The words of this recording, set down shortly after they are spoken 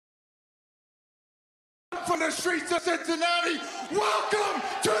Live from the streets of Cincinnati, welcome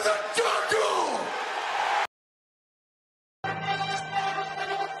to the jungle!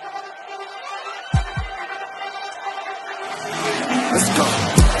 Let's go.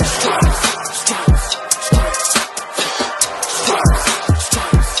 Stripes, stripes, stripes, stripes,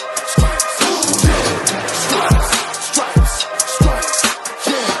 stripes, stripes, yeah. Stripes, stripes, stripes,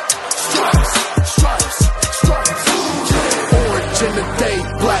 yeah. Stripes, stripes, stripes, yeah. Orange in the day,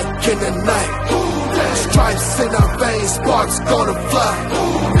 black in the night. Stripes in our veins, sparks gonna fly.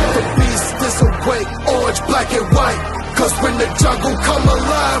 The beast is awake, orange, black and white. Cause when the jungle come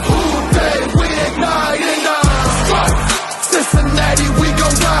alive, who day we ignite and Cincinnati, we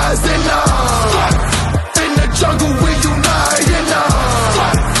gon' rise and in the jungle we unite and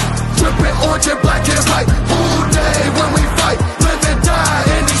dripping orange and black and white. All day when we fight, live and die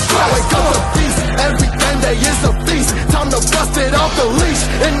in these stripes. Wake up the beast, every day is a feast. Time to bust it off the leash.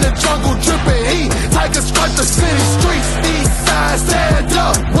 In the jungle dripping heat, tigers stripe the city streets. East side stand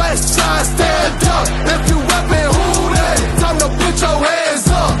up, west side stand up. If you reppin' who day, time to put your hands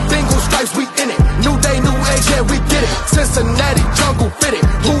up. Bingo stripes, we in it. New day, new age, yeah, we get it. Cincinnati jungle fitted.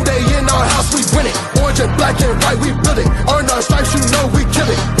 Who they in our house, we win it. Orange and black and white, we build it. Earn our stripes, you know we kill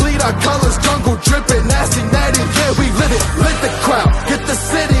it. Bleed our colors, jungle dripping. Nasty, natty, yeah, we live it. Lit the crowd, get the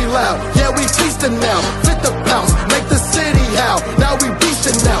city loud. Yeah, we feasting now. Fit the pounce, make the city howl. Now we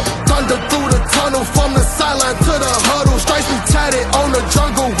beastin' now. Thunder through the tunnel, from the sideline to the huddle. Stripes we tatted on the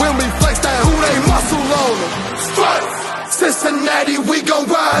jungle when we flex that who they muscle on them. Stripes, Cincinnati, we gon'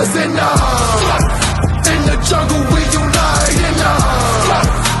 rise and in the jungle we unite and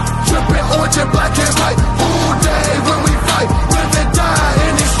dripping orange and black and white. All day when we fight, live and die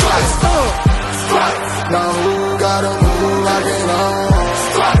in these stripes. Stripes. Now who gotta move like it on?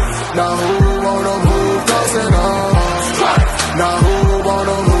 Stripes. Now who wanna move crossing on? Stripes. Now who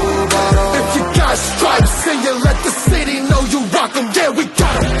wanna move on? If you got stripes and you let the city know you rock 'em, yeah we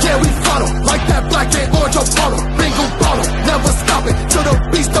got 'em, yeah we fought 'em. Like that black and orange upon 'em, bingo bottle, never stop it till the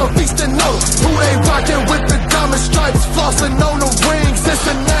beast and know who they rockin' with the diamond stripes, flossing on the ring.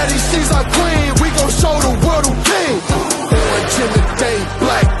 Cincinnati, she's our queen, we gon' show the world who king. Orange in the day,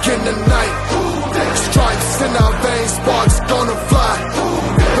 black in the night. Stripes in our veins, sparks gonna fly.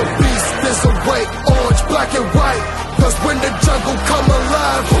 The beast is awake, orange, black and white. Cause when the jungle come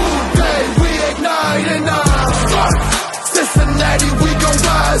alive, who day we ignite and Cincinnati, we gon'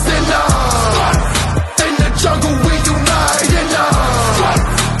 rise and in the jungle we unite and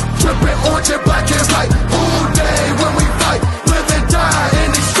dripping orange and black and white. All day when we fight, live and die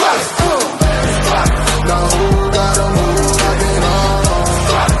in these stripes. Now who gotta move like it on?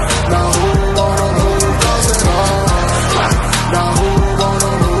 Now who wanna move crossing on? Now who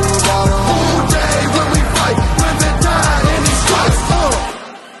wanna move on? All day when we fight, live and die in these stripes.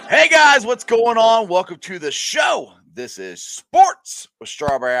 Hey guys, what's going on? Welcome to the show. This is Sports with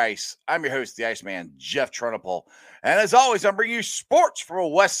Strawberry Ice. I'm your host, the Iceman, Jeff Trunapole. And as always, I'm bringing you sports from a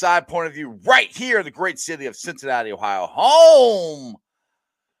West Side point of view right here in the great city of Cincinnati, Ohio, home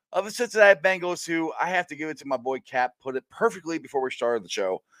of the Cincinnati Bengals, who I have to give it to my boy Cap, put it perfectly before we started the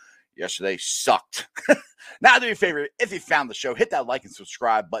show. Yesterday sucked. Now, do me a favor, if you found the show, hit that like and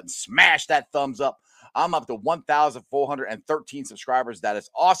subscribe button, smash that thumbs up. I'm up to 1,413 subscribers. That is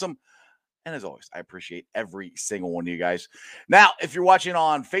awesome. And as always, I appreciate every single one of you guys. Now, if you're watching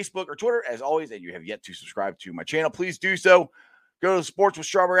on Facebook or Twitter, as always, and you have yet to subscribe to my channel, please do so. Go to Sports with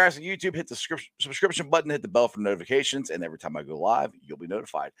Strawberry Ice on YouTube, hit the subscription button, hit the bell for notifications, and every time I go live, you'll be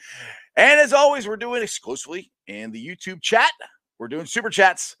notified. And as always, we're doing exclusively in the YouTube chat. We're doing super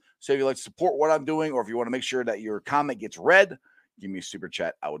chats. So if you'd like to support what I'm doing, or if you want to make sure that your comment gets read, give me a super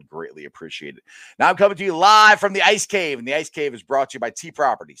chat. I would greatly appreciate it. Now I'm coming to you live from the Ice Cave, and the Ice Cave is brought to you by T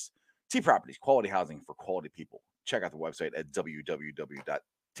Properties. T Properties, quality housing for quality people. Check out the website at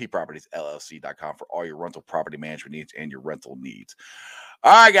www.tpropertiesllc.com for all your rental property management needs and your rental needs.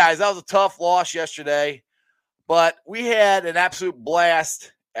 All right, guys, that was a tough loss yesterday, but we had an absolute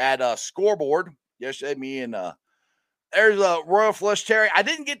blast at Scoreboard yesterday. Me and there's a Royal Flush Terry. I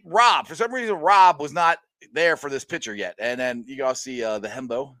didn't get Rob. For some reason, Rob was not there for this picture yet. And then you guys see the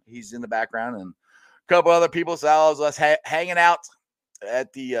Hembo. He's in the background, and a couple other people. So I was hanging out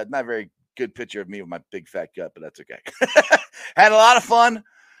at the not very good picture of me with my big fat gut, but that's okay. Had a lot of fun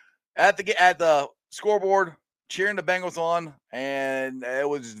at the Scoreboard, cheering the Bengals on, and it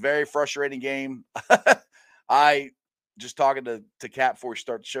was a very frustrating game. I just talking to Cap before we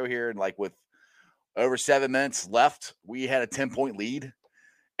start the show here, and like with over 7 minutes left, we had a 10-point lead,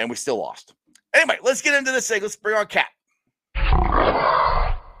 and we still lost. Anyway, let's get into this thing. Let's bring on Cap.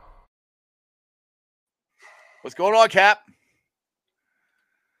 What's going on, Cap?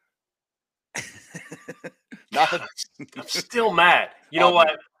 Nothing. I'm still mad. You know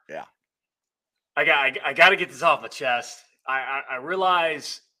what? Yeah. I got to get this off my chest. I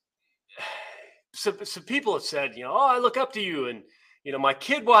realize some people have said, oh, I look up to you, and my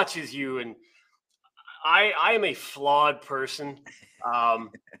kid watches you, and I am a flawed person.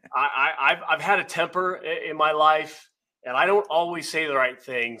 I've had a temper in my life, and I don't always say the right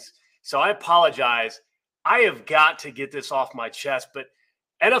things. So I apologize. I have got to get this off my chest. But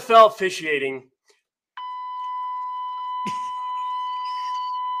NFL officiating.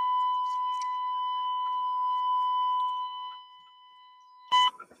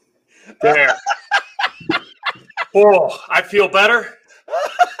 There. Oh, I feel better.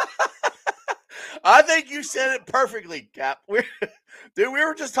 I think you said it perfectly, Cap. We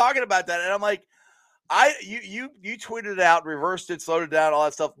were just talking about that, and I'm like, you tweeted it out, reversed it, slowed it down, all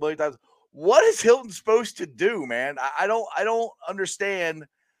that stuff a million times. What is Hilton supposed to do, man? I don't understand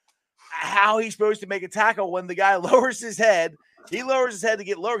how he's supposed to make a tackle when the guy lowers his head. He lowers his head to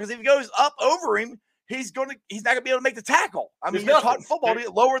get lower, because if he goes up over him, he's not gonna be able to make the tackle. I mean, you're taught in football to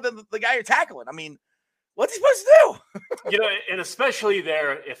get lower than the guy you're tackling. I mean, what's he supposed to do? And especially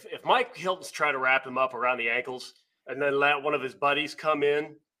there, if Mike Hilton's trying to wrap him up around the ankles and then let one of his buddies come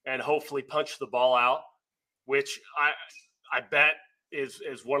in and hopefully punch the ball out, which I bet is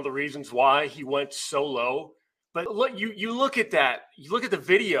one of the reasons why he went so low. But look, you look at that. You look at the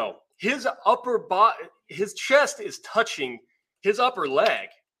video. His upper body, his chest is touching his upper leg.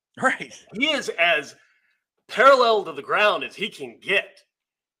 Right. He is as parallel to the ground as he can get.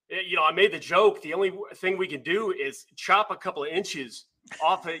 I made the joke. The only thing we can do is chop a couple of inches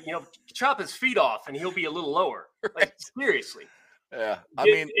off it, chop his feet off, and he'll be a little lower. Like, seriously. Yeah.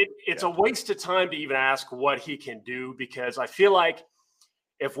 It's a waste of time to even ask what he can do, because I feel like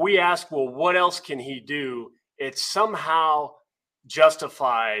if we ask, well, what else can he do? It somehow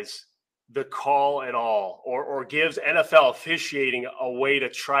justifies the call at all, or gives NFL officiating a way to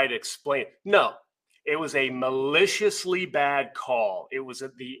try to explain. No, it was a maliciously bad call. It was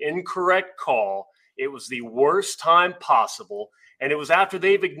the incorrect call. It was the worst time possible. And it was after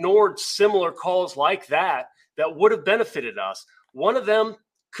they've ignored similar calls like that would have benefited us. One of them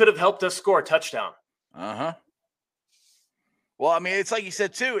could have helped us score a touchdown. Uh-huh. Well, I mean, it's like you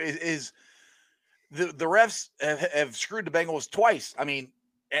said, too, is the refs have screwed the Bengals twice. I mean,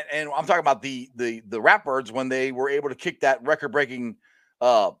 and I'm talking about the Ratbirds when they were able to kick that record-breaking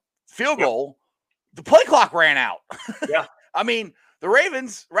field goal. The play clock ran out. Yeah. I mean, the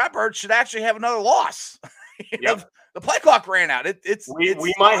Ratbirds should actually have another loss. Yep. The play clock ran out.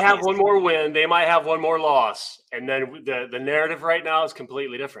 We might have one more win. They might have one more loss. And then the narrative right now is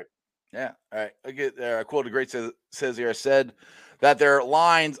completely different. Yeah. All right. I get a quote. A great says here, said that their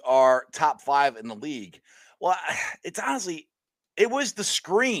lines are top 5 in the league. Well, it's honestly, it was the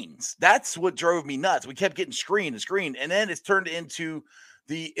screens. That's what drove me nuts. We kept getting screen, and then it's turned into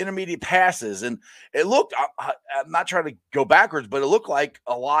the intermediate passes. And it looked, I'm not trying to go backwards, but it looked like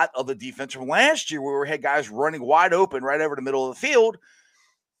a lot of the defense from last year where we had guys running wide open right over the middle of the field,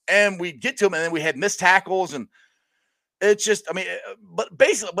 and we'd get to them, and then we had missed tackles. And it's just, I mean,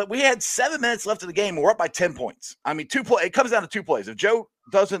 but we had 7 minutes left of the game, and we're up by 10 points. I mean, it comes down to 2 plays. If Joe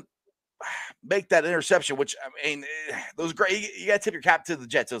doesn't make that interception, which, I mean, those great, you got to tip your cap to the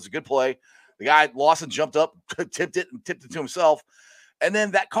Jets. It was a good play. The guy, Lawson, jumped up, tipped it to himself. And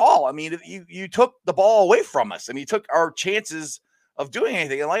then that call, I mean, you took the ball away from us. I mean, you took our chances of doing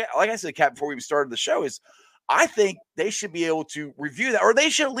anything. And like I said, Cap, before we even started the show, is I think they should be able to review that, or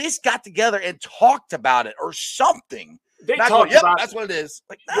they should at least got together and talked about it or something. They talked about that's what it is.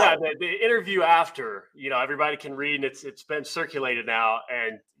 Like, no. Yeah, the interview after, everybody can read, and it's been circulated now.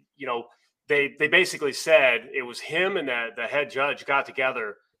 And, they basically said it was him and the head judge got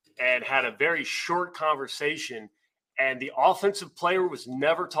together and had a very short conversation. And the offensive player was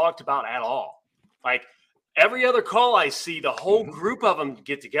never talked about at all. Like every other call I see, the whole group of them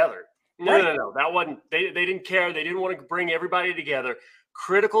get together. No. That wasn't, they didn't care. They didn't want to bring everybody together.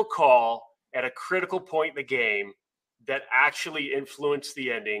 Critical call at a critical point in the game that actually influenced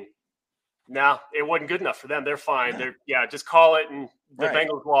the ending. No, it wasn't good enough for them. They're fine. Just call it, and the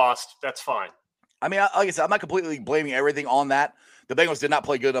Bengals lost. That's fine. I mean, like I said, I'm not completely blaming everything on that. The Bengals did not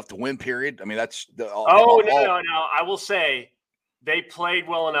play good enough to win, period. I mean, that's the no. I will say they played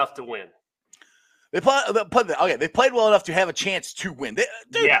well enough to win. They played well enough to have a chance to win.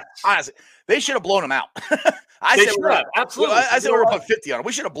 Honestly, they should have blown them out. Absolutely. I said we're put 50 on them.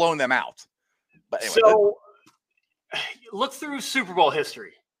 We should have blown them out. But anyway, so look through Super Bowl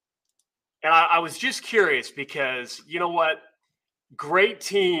history. And I was just curious because you know what? Great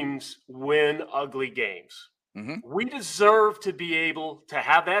teams win ugly games. Mm-hmm. We deserve to be able to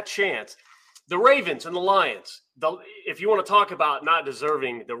have that chance. The Ravens and the Lions. If you want to talk about not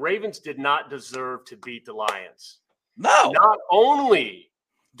deserving, the Ravens did not deserve to beat the Lions. No. Not only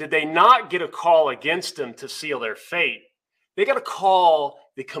did they not get a call against them to seal their fate, they got a call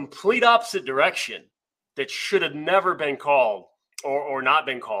the complete opposite direction that should have never been called or not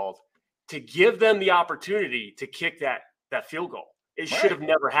been called to give them the opportunity to kick that field goal. It should have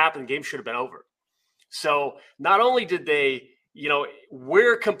never happened. The game should have been over. So not only did they,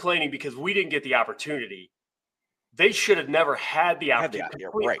 we're complaining because we didn't get the opportunity. They should have never had the opportunity.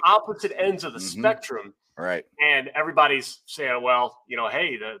 Opposite ends of the spectrum. Right. And everybody's saying, well,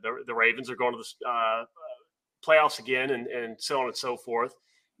 hey, the Ravens are going to the playoffs again and so on and so forth.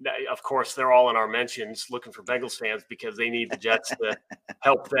 Of course, they're all in our mentions looking for Bengals fans because they need the Jets to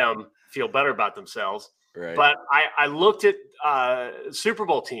help them feel better about themselves. Right. But I looked at Super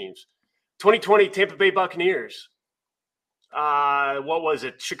Bowl teams. 2020 Tampa Bay Buccaneers. What was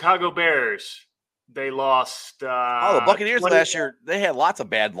it? Chicago Bears. They lost. The Buccaneers last year, they had lots of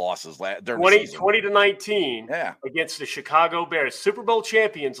bad losses during the season. 20-19 against the Chicago Bears. Super Bowl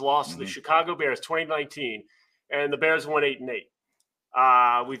champions lost to the Chicago Bears 2019, and the Bears won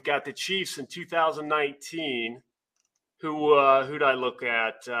 8-8. We've got the Chiefs in 2019. Who'd I look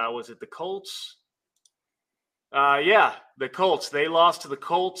at? Was it the Colts? The Colts. They lost to the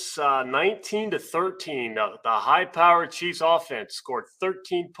Colts 19-13. The high-powered Chiefs offense scored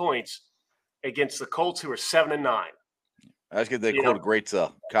 13 points against the Colts, who are 7-9. Let's get a great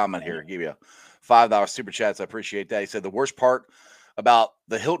comment here. Give you a $5 super chats. I appreciate that. He said the worst part about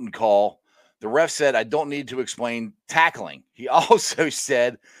the Hilton call, the ref said, I don't need to explain tackling. He also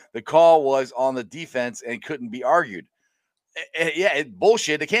said the call was on the defense and couldn't be argued.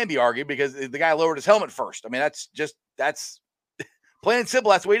 Bullshit. It can be argued because the guy lowered his helmet first. I mean, that's plain and simple.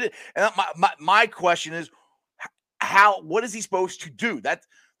 That's the way he did. And my question is, what is he supposed to do?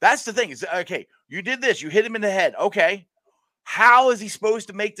 That's the thing. Is okay, you did this. You hit him in the head. Okay. How is he supposed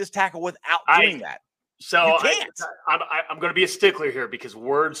to make this tackle without doing that? So you can't. I'm going to be a stickler here because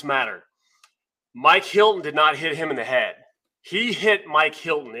words matter. Mike Hilton did not hit him in the head. He hit Mike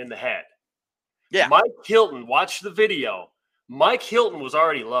Hilton in the head. Yeah. Mike Hilton, watch the video. Mike Hilton was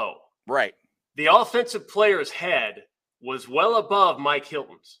already low. Right. The offensive player's head was well above Mike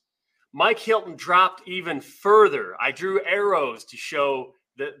Hilton's. Mike Hilton dropped even further. I drew arrows to show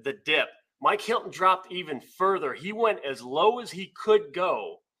the dip. Mike Hilton dropped even further. He went as low as he could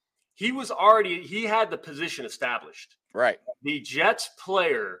go. He had the position established. Right. The Jets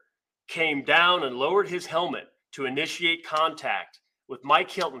player came down and lowered his helmet to initiate contact with Mike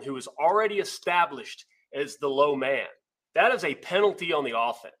Hilton, who was already established as the low man. That is a penalty on the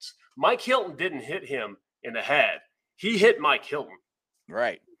offense. Mike Hilton didn't hit him in the head. He hit Mike Hilton.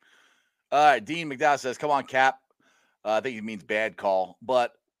 Right. Dean McDowell says, come on, Cap. I think he means bad call,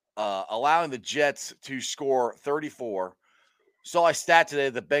 but allowing the Jets to score 34. Saw a stat today,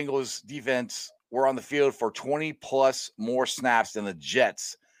 the Bengals defense were on the field for 20 plus more snaps than the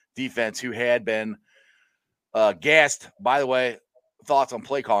Jets defense, who had been gassed. By the way, thoughts on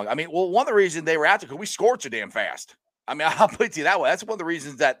play calling. I mean, well, one of the reasons they were out there because we scored so damn fast. I mean, I'll put it to you that way. That's one of the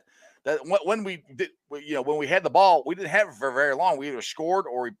reasons that when we did, when we had the ball, we didn't have it for very long. We either scored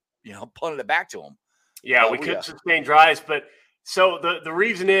or we, punted it back to them. Yeah, we couldn't sustain drives. But so the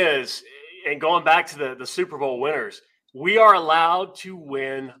reason is, and going back to the Super Bowl winners, we are allowed to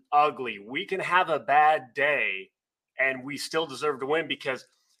win ugly. We can have a bad day and we still deserve to win because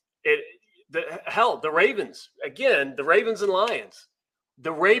the Ravens, again, the Ravens and Lions,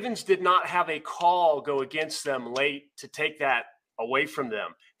 the Ravens did not have a call go against them late to take that away from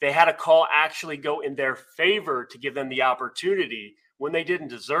them. They had a call actually go in their favor to give them the opportunity when they didn't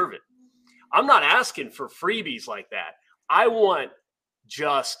deserve it. I'm not asking for freebies like that. I want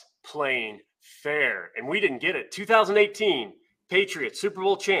just plain fair. And we didn't get it. 2018 Patriots, Super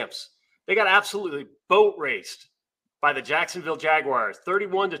Bowl champs. They got absolutely boat raced by the Jacksonville Jaguars,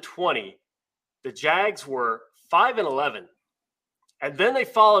 31-20. The Jags were 5-11. And then they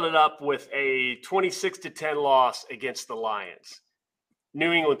followed it up with a 26-10 loss against the Lions.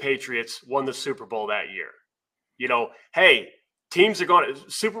 New England Patriots won the Super Bowl that year. Hey,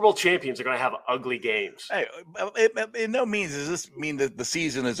 Super Bowl champions are going to have ugly games. Hey, in no means does this mean that the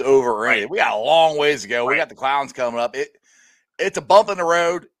season is over or anything. We got a long ways to go. Right. We got the clowns coming up. It's a bump in the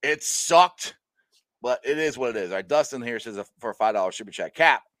road. It sucked, but it is what it is. All right, Dustin here says for a $5 super chat.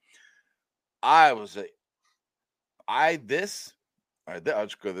 Cap, I'll just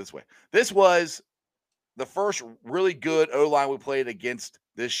go this way. This was the first really good O-line we played against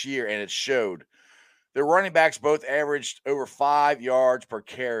this year, and it showed. The running backs both averaged over 5 yards per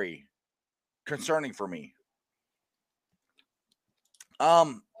carry. Concerning for me.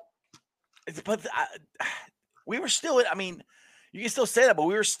 But we were still. I mean, you can still say that, but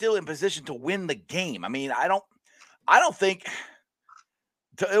we were still in position to win the game. I mean, I don't think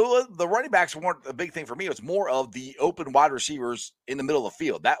the running backs weren't a big thing for me. It was more of the open wide receivers in the middle of the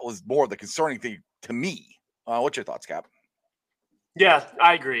field. That was more the concerning thing to me. What's your thoughts, Cap? Yeah,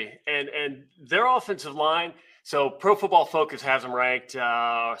 I agree. And their offensive line. So Pro Football Focus has them ranked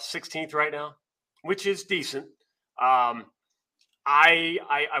 16th right now, which is decent. I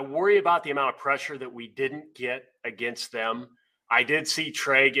worry about the amount of pressure that we didn't get against them. I did see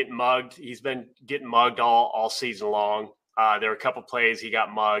Trey get mugged. He's been getting mugged all season long. There were a couple plays he got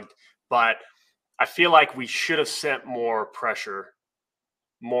mugged, but I feel like we should have sent more pressure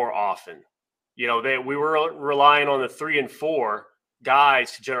more often. We were relying on the 3 and 4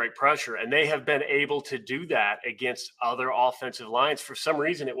 guys to generate pressure, and they have been able to do that against other offensive lines. For some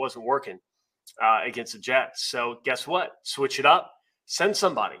reason, it wasn't working against the Jets. So guess what? Switch it up. Send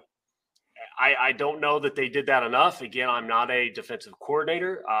somebody. I don't know that they did that enough. Again, I'm not a defensive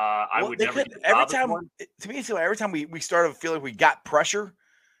coordinator. I would never. Every time, to me, so every time we started feeling we got pressure,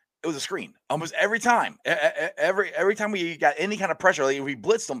 it was a screen. Almost every time. Every time we got any kind of pressure, like if we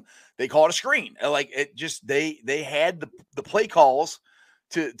blitzed them, they called a screen. Like it just they had the play calls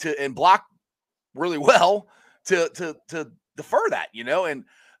to and block really well to defer that, and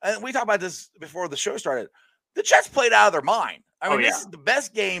we talked about this before the show started. The Jets played out of their mind. I mean, This is the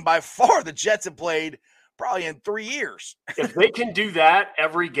best game by far the Jets have played probably in 3 years. If they can do that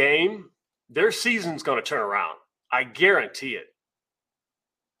every game, their season's going to turn around. I guarantee it.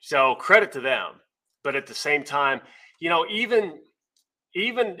 So credit to them. But at the same time, even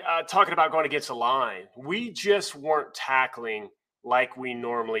talking about going against a line, we just weren't tackling like we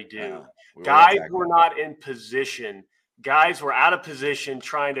normally do. Guys were not in position. Guys were out of position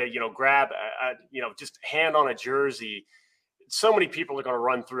trying to, grab, just hand on a jersey. So many people are going to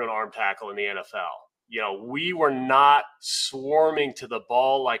run through an arm tackle in the NFL. We were not swarming to the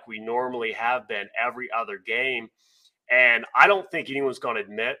ball like we normally have been every other game. And I don't think anyone's going to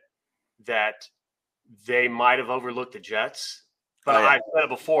admit that they might have overlooked the Jets. But I've said it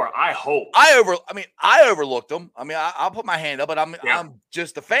before. I hope. I overlooked them. I mean, I'll put my hand up, but I'm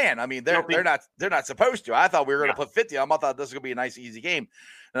just a fan. I mean, they're not supposed to. I thought we were going to put 50 on them. I thought this was going to be a nice, easy game.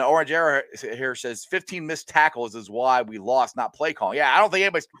 And Orange Arrow here says 15 missed tackles is why we lost, not play calling. Yeah, I don't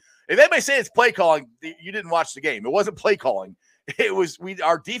think if anybody say it's play calling, you didn't watch the game. It wasn't play calling. It was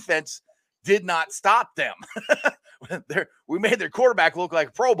our defense did not stop them. We made their quarterback look like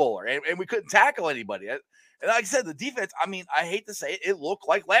a Pro Bowler, and we couldn't tackle anybody. And like I said, the defense, I mean, I hate to say it looked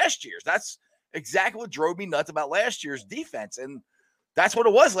like last year's. That's exactly what drove me nuts about last year's defense. And that's what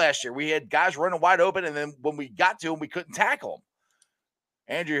it was last year. We had guys running wide open, and then when we got to them, we couldn't tackle them.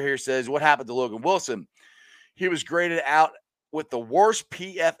 Andrew here says, what happened to Logan Wilson? He was graded out with the worst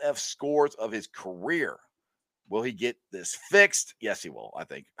PFF scores of his career. Will he get this fixed? Yes, he will, I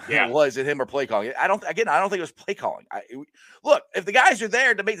think. Yeah. Was it him or play calling? I don't think it was play calling. Look, if the guys are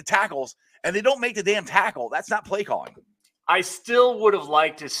there to make the tackles and they don't make the damn tackle, that's not play calling. I still would have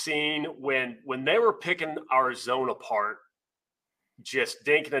liked to seen when they were picking our zone apart, just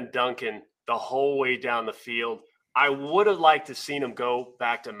dinking and dunking the whole way down the field. I would have liked to seen them go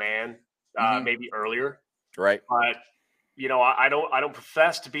back to man, maybe earlier. Right. But, I don't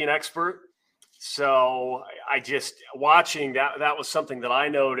profess to be an expert. So I just watching that was something that I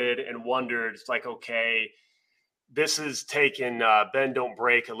noted and wondered. It's like, okay, this is taking bend don't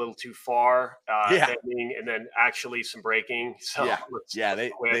break a little too far, bending and then actually some breaking. So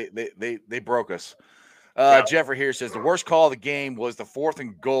they broke us. Jeffrey here says the worst call of the game was the 4th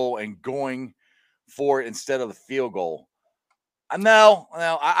and goal and going for it instead of the field goal. No,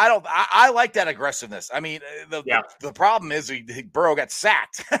 I don't. I like that aggressiveness. I mean, the problem is Burrow got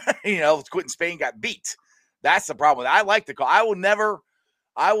sacked. Quentin Spain got beat. That's the problem. I like the call. I will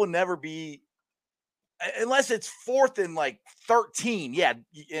never be, unless it's 4th and 13. Yeah,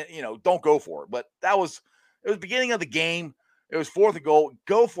 don't go for it. But it was beginning of the game. It was 4th and goal.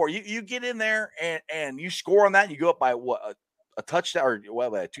 Go for it. You get in there and you score on that. And you go up by what a touchdown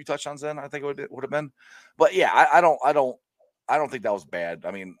or 2 touchdowns. Then I think it would have been. But yeah, I don't think that was bad.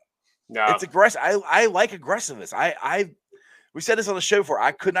 I mean, no. It's aggressive. I like aggressiveness. We said this on the show before.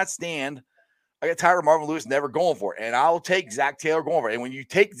 I could not stand. I got tired of Marvin Lewis never going for it, and I'll take Zach Taylor going for it. And when you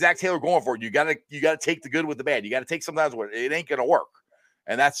take Zach Taylor going for it, you gotta take the good with the bad. You got to take sometimes where it ain't gonna work,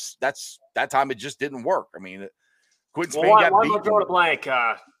 and that's that time it just didn't work. I mean, Quentin Spain got beat. Drawing a blank.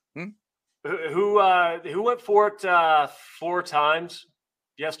 Who went for it 4 times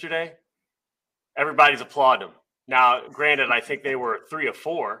yesterday? Everybody's applauding him. Now, granted, I think they were 3 or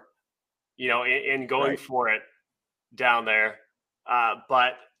 4, in going for it down there.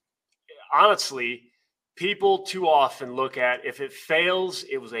 But honestly, people too often look at if it fails,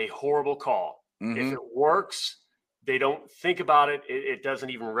 it was a horrible call. Mm-hmm. If it works, they don't think about it. It doesn't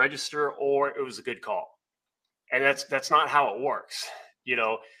even register, or it was a good call. And that's not how it works. You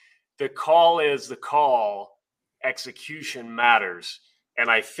know, the call is the call. Execution matters. And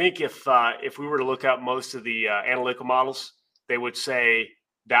I think if we were to look at most of the analytical models, they would say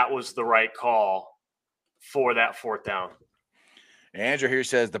that was the right call for that fourth down. Andrew here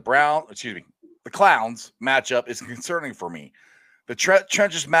says the Clowns matchup is concerning for me. The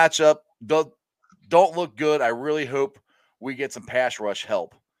trenches matchup don't look good. I really hope we get some pass rush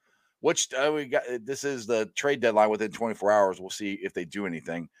help. Which we got. This is the trade deadline within 24 hours. We'll see if they do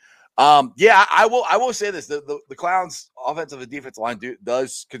anything. Yeah, I will say this: the Clowns' offensive and defensive line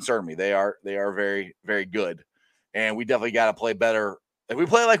does concern me. They are very, very good, and we definitely got to play better. If we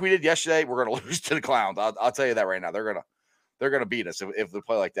play like we did yesterday, we're going to lose to the Clowns. I'll tell you that right now. They're gonna beat us if they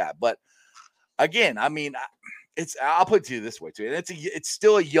play like that. But again, I mean, I'll put it to you this way too, and it's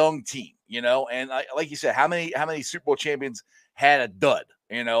still a young team, you know. And like you said, how many Super Bowl champions had a dud,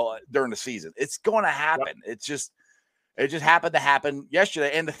 you know, during the season? It's going to happen. Yep. It just happened to happen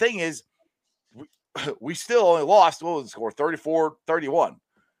yesterday. And the thing is, we still only lost. What was the score? 34-31.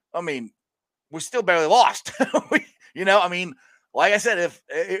 I mean, we still barely lost. You know, I mean, like I said,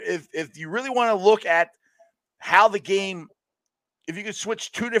 if you really want to look at how the game, if you could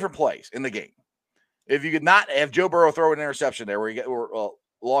switch two different plays in the game, if you could not have Joe Burrow throw an interception there where he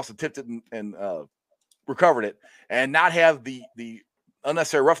lost and tipped it and recovered it, and not have the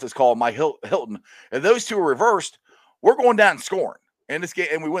unnecessary roughness call Mike Hilton, and those two are reversed, we're going down and scoring in this game,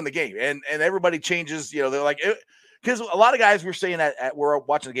 and we win the game. And everybody changes, you know, they're like, because a lot of guys were saying that we're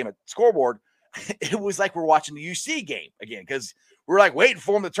watching the game at Scoreboard, it was like we're watching the UC game again, because we're like waiting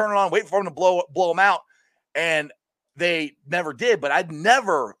for them to turn it on, waiting for them to blow them out, and they never did. But I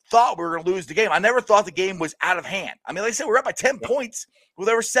never thought we were going to lose the game. I never thought the game was out of hand. I mean, like I said, we're up by 10 points. Well,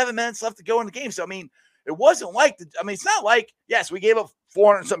 there were 7 minutes left to go in the game. So, I mean, it wasn't like it's not like, yes, we gave up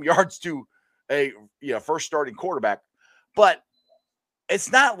 400-something yards to a first starting quarterback, but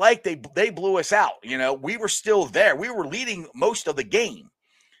it's not like they blew us out. You know, we were still there. We were leading most of the game.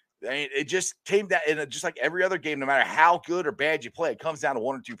 I mean, it just came down, and just like every other game, no matter how good or bad you play, it comes down to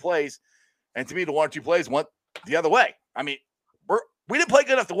 1 or 2 plays. And to me, the 1 or 2 plays went the other way. I mean, we didn't play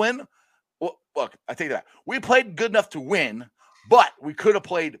good enough to win. Well, look, I take that. We played good enough to win, but we could have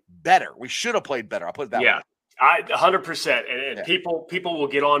played better. We should have played better. I'll put it that way. 100%. And people will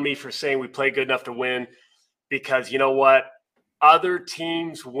get on me for saying we played good enough to win, because you know what? Other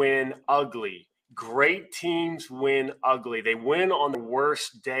teams win ugly. Great teams win ugly. They win on the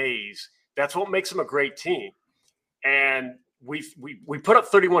worst days. That's what makes them a great team. And we put up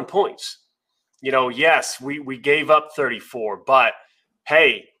 31 points. You know, yes, we gave up 34, but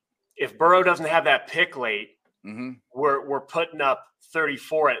hey, if Burrow doesn't have that pick late, we're putting up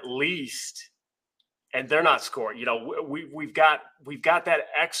 34 at least, and they're not scoring. You know, we've got that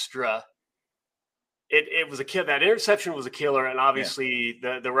extra. It was a kill. That interception was a killer, and obviously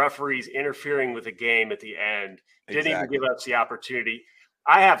the referees interfering with the game at the end didn't even give us the opportunity.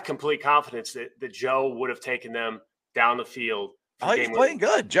 I have complete confidence that Joe would have taken them down the field. Oh, he's playing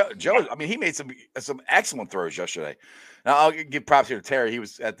good. Joe, I mean, he made some excellent throws yesterday. Now, I'll give props here to Terry. He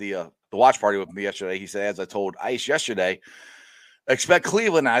was at the watch party with me yesterday. He said, as I told Ice yesterday, expect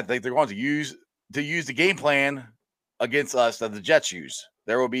Cleveland. I think they're going to use the game plan against us that the Jets use.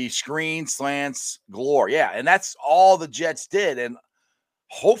 There will be screens, slants, galore. Yeah, and that's all the Jets did. And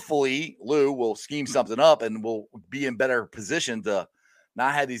hopefully Lou will scheme something up and will be in better position to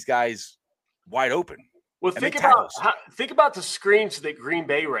not have these guys wide open. Well, think about the screens that Green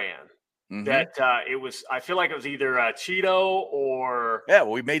Bay ran. Mm-hmm. That it was. I feel like it was either Cheeto or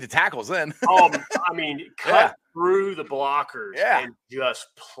we made the tackles then. I mean, cut through the blockers and just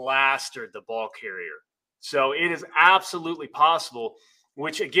plastered the ball carrier. So it is absolutely possible.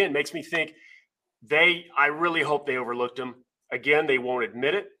 Which again makes me think I really hope they overlooked him. Again, they won't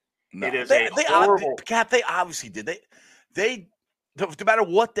admit it. No. It is horrible. Cap, they obviously did. They no matter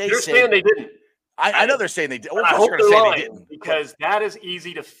what they're saying they didn't. I know they're saying they did. I hope they're lying, they didn't, because that is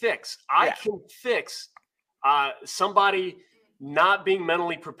easy to fix. I can fix somebody not being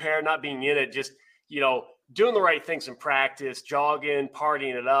mentally prepared, not being in it, just doing the right things in practice, jogging,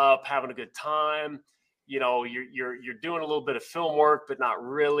 partying it up, having a good time. You know, you're doing a little bit of film work, but not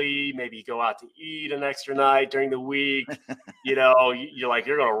really. Maybe you go out to eat an extra night during the week. You're like,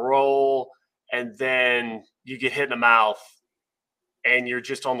 you're going to roll, and then you get hit in the mouth, and you're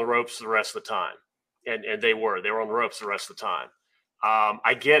just on the ropes the rest of the time. And they were on the ropes the rest of the time.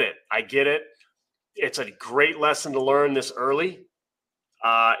 I get it. It's a great lesson to learn this early.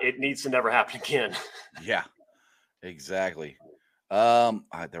 it needs to never happen again. Yeah, exactly.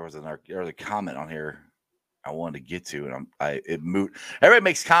 There was an early comment on here I wanted to get to, and it moved. Everybody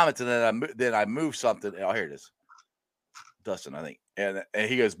makes comments, and then I move something. Oh, here it is, Dustin, I think, and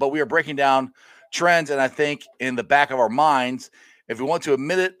he goes, but we are breaking down trends, and I think in the back of our minds, if we want to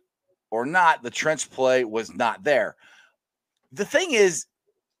admit it or not, the trench play was not there. The thing is,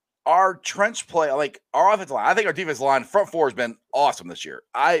 our trench play, like our offensive line, I think our defensive line, front four has been awesome this year.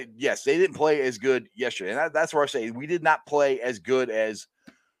 Yes, they didn't play as good yesterday, and that's where I say we did not play as good as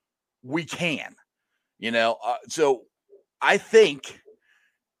we can. So I think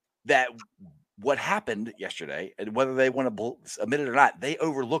that what happened yesterday, and whether they want to admit it or not, they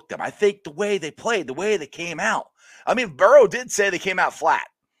overlooked them. I think the way they played, the way they came out. I mean, Burrow did say they came out flat.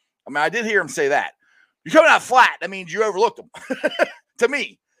 I mean, I did hear him say that. You're coming out flat. That means you overlooked them to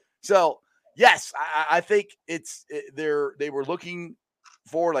me. So, yes, I think they were looking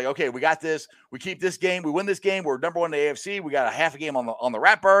forward like, okay, we got this. We keep this game. We win this game. We're number one in the AFC. We got a half a game on the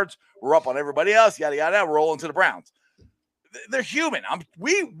Ratbirds. We're up on everybody else. Yada, yada. We're rolling to the Browns. They're human.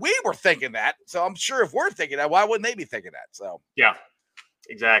 We were thinking that. So I'm sure if we're thinking that, why wouldn't they be thinking that? So, yeah,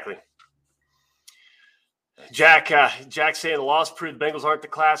 exactly. Jack saying the loss proved the Bengals aren't the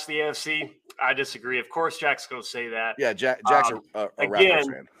class of the AFC. I disagree. Of course, Jack's going to say that. Yeah, Jack's a Raptors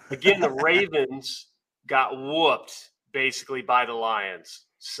fan. Again, the Ravens got whooped basically by the Lions.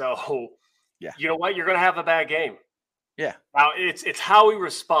 So, yeah, you know what? You're going to have a bad game. Yeah. Now, it's how we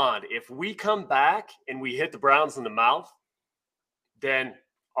respond. If we come back and we hit the Browns in the mouth, then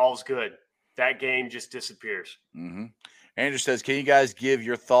all's good. That game just disappears. Mm-hmm. Andrew says, can you guys give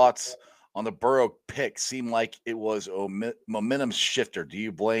your thoughts on the Burrow pick? Seemed like it was a momentum shifter. Do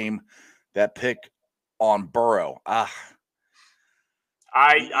you blame that pick on Burrow?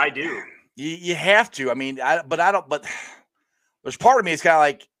 I do. You have to. I mean, but there's part of me, it's kind of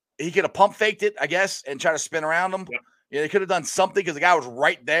like he could have pump faked it, I guess, and try to spin around him. Yep. They could have done something because the guy was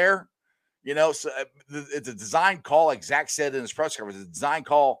right there. So it's a design call, like Zach said in his press conference. It's a design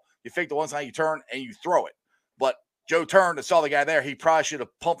call. You fake the one side, you turn, and you throw it. But Joe turned and saw the guy there. He probably should have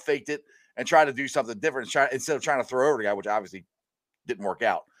pump faked it and tried to do something different instead of trying to throw over the guy, which obviously didn't work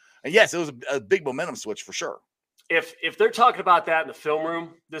out. And yes, it was a big momentum switch for sure. If they're talking about that in the film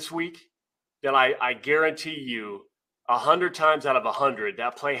room this week, then I guarantee you 100 times out of 100,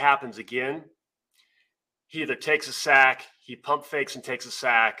 that play happens again. He either takes a sack, he pump fakes and takes a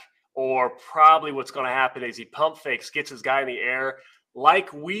sack, or probably what's going to happen is he pump fakes, gets his guy in the air,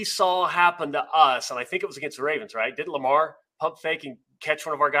 like we saw happen to us. And I think it was against the Ravens, right? Didn't Lamar pump fake and catch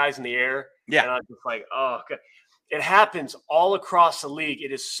one of our guys in the air? Yeah. And I was just like, oh, God. It happens all across the league.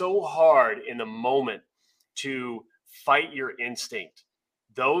 It is so hard in the moment to fight your instinct.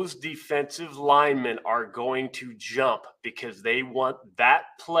 Those defensive linemen are going to jump because they want that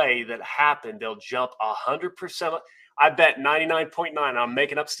play that happened. They'll jump 100%. I bet 99.9. I'm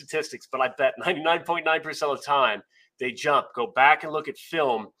making up statistics, but I bet 99.9% of the time they jump. Go back and look at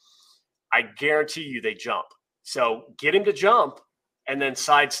film. I guarantee you they jump. So get him to jump and then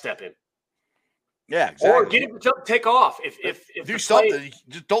sidestep him. Yeah, exactly. Or get him to jump, take off. If do something,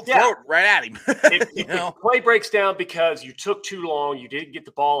 just don't throw it right at him. If the play breaks down because you took too long, you didn't get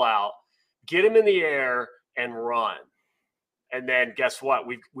the ball out, get him in the air and run. And then guess what?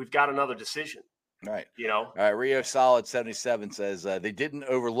 We've got another decision. Right. All right. Rio Solid 77 says they didn't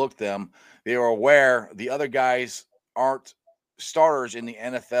overlook them. They were aware the other guys aren't starters in the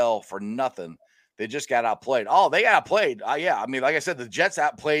NFL for nothing. They just got outplayed. Oh, they got outplayed. Yeah. I mean, like I said, the Jets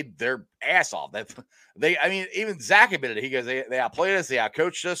outplayed their ass off. Even Zach admitted it. He goes, they outplayed us. They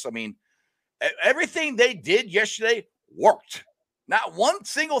outcoached us. I mean, everything they did yesterday worked. Not one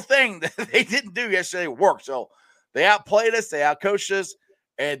single thing that they didn't do yesterday worked. So they outplayed us. They outcoached us.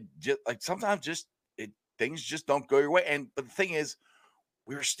 And just like sometimes things just don't go your way. But the thing is,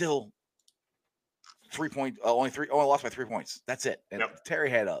 we were still 3 point, only lost by 3 points. That's it. And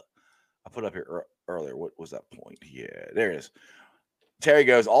Terry had I put up here earlier. What was that point? Yeah, there it is. Terry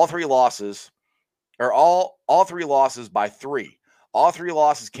goes, all three losses by 3. All 3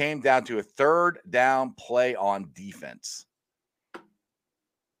 losses came down to a third down play on defense.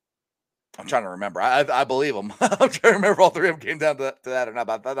 I'm trying to remember. I believe him. I'm trying to remember all 3 of them came down to that or not.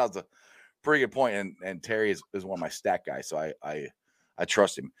 But I thought that was a pretty good point. And Terry is one of my stat guys, so I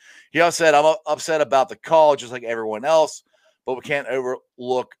trust him. He also said, I'm upset about the call, just like everyone else. But we can't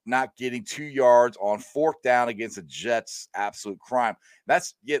overlook not getting 2 yards on 4th down against the Jets. Absolute crime.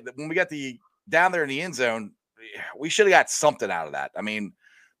 When we got the down there in the end zone, we should have got something out of that. I mean,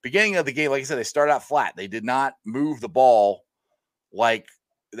 beginning of the game, like I said, they started out flat. They did not move the ball like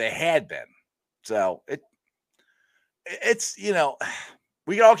they had been. So it's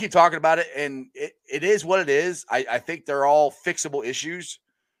we can all keep talking about it, and it is what it is. I think they're all fixable issues.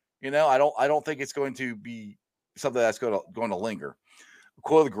 You know, I don't think it's going to be something that's going to linger.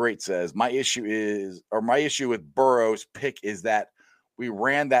 Quote of the Great says, my issue with Burrow's pick is that we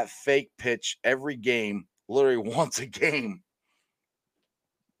ran that fake pitch every game, literally once a game.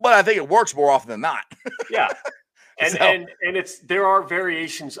 But I think it works more often than not. Yeah. And there are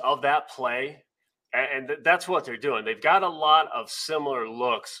variations of that play, and that's what they're doing. They've got a lot of similar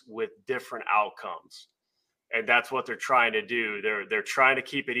looks with different outcomes. And that's what they're trying to do. They're trying to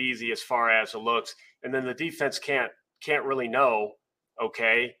keep it easy as far as the looks. And then the defense can't really know.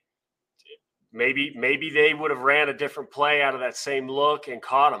 Okay, maybe they would have ran a different play out of that same look and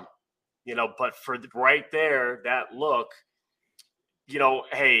caught him, you know, but for right there, that look, you know,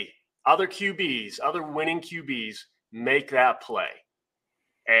 hey, other winning QBs make that play.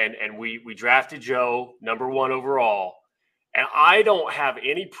 And we drafted Joe #1 overall. And I don't have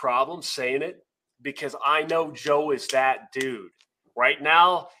any problem saying it because I know Joe is that dude. Right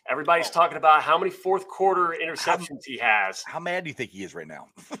now, everybody's talking about how many fourth quarter interceptions he has. How mad do you think he is right now?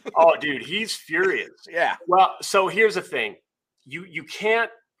 Oh, dude, he's furious. Yeah. Well, so here's the thing.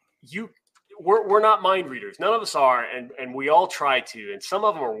 We're not mind readers. None of us are, and we all try to, and some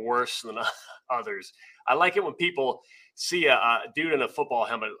of them are worse than others. I like it when people see a dude in a football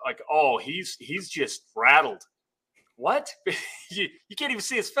helmet, like, oh, he's just rattled. What? you can't even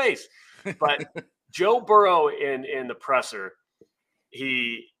see his face. But Joe Burrow in the presser,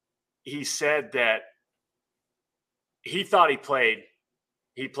 he said that he thought he played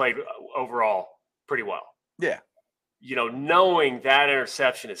overall pretty well. Yeah. You know, knowing that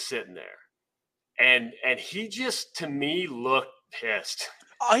interception is sitting there. And he just, to me, looked pissed.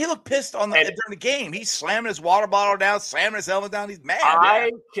 Oh, he looked pissed during the game. He's slamming his water bottle down, slamming his helmet down. He's mad.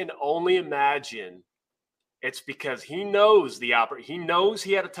 I can only imagine it's because he knows he knows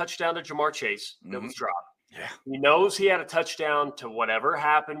he had a touchdown to Jamar Chase that was dropped. Yeah. He knows he had a touchdown to whatever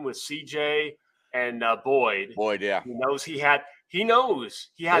happened with CJ and Boyd. Yeah. He knows he had 2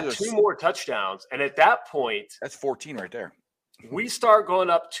 more touchdowns. And at that point, that's 14 right there. We start going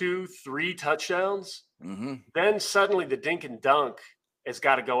up 2-3 touchdowns. Mm-hmm. Then suddenly the dink and dunk has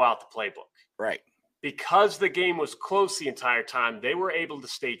got to go out the playbook. Right. Because the game was close the entire time, they were able to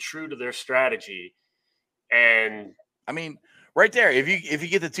stay true to their strategy. And I mean, right there, if you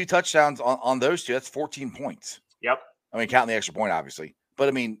get the 2 touchdowns on those 2, that's 14 points. Yep. I mean, counting the extra point, obviously. But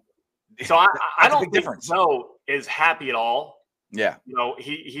I mean, so I don't think difference. Joe is happy at all. Yeah. You know,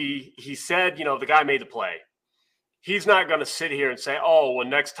 he said, you know, the guy made the play. He's not going to sit here and say, oh, well,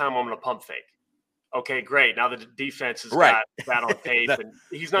 next time I'm going to pump fake. Okay, great. Now the defense has got that on tape, and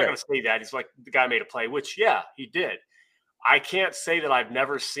he's not going to say that. He's like, the guy made a play, which, yeah, he did. I can't say that I've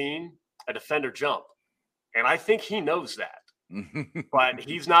never seen a defender jump. And I think he knows that. But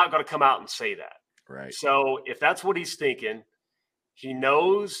he's not going to come out and say that. Right. So if that's what he's thinking, he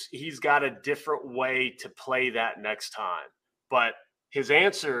knows he's got a different way to play that next time. But his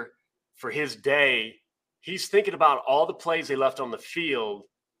answer for his day, he's thinking about all the plays they left on the field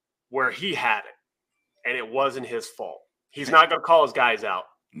where he had it, and it wasn't his fault. He's not going to call his guys out.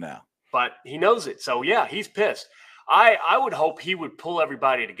 No. But he knows it. So, yeah, he's pissed. I would hope he would pull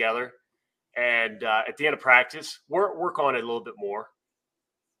everybody together and at the end of practice, work on it a little bit more.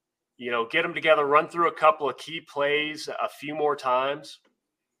 You know, get them together, run through a couple of key plays a few more times,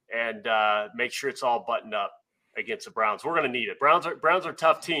 and make sure it's all buttoned up against the Browns. We're going to need it. Browns are a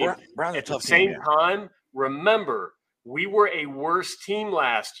tough team. Browns are at tough the same team, time, remember, we were a worse team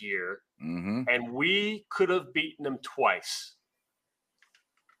last year, and we could have beaten them twice.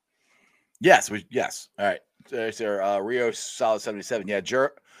 Yes. All right. So, Rio Solid 77.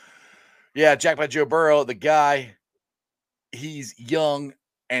 Yeah, Jack by Joe Burrow, the guy, he's young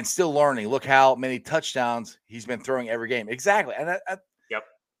and still learning. Look how many touchdowns he's been throwing every game. Exactly. And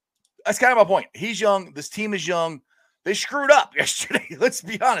that's kind of my point. He's young. This team is young. They screwed up yesterday. Let's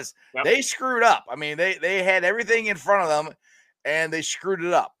be honest. Yep. They screwed up. I mean, they had everything in front of them, and they screwed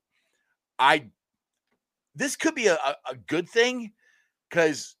it up. This could be a good thing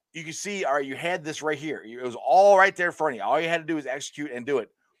because you can see, all right, you had this right here. It was all right there in front of you. All you had to do was execute and do it.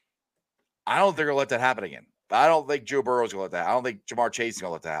 I don't think they're going to let that happen again. I don't think Joe Burrow's going to let that. I don't think Jamar Chase is going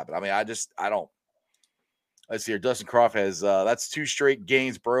to let that happen. I mean, I don't. Let's see here. Dustin Croft has, that's 2 straight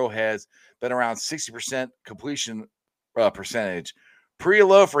games. Burrow has been around 60% completion percentage. Pretty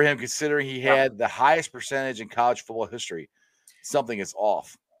low for him considering he had the highest percentage in college football history. Something is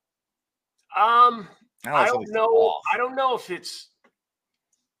off. I don't know. I don't know if it's,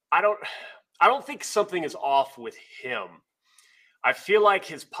 I don't think something is off with him. I feel like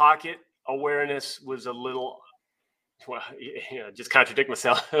his pocket awareness was a little well, just contradict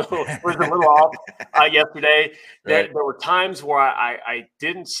myself. was a little off yesterday. There were times where I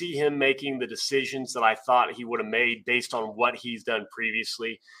didn't see him making the decisions that I thought he would have made based on what he's done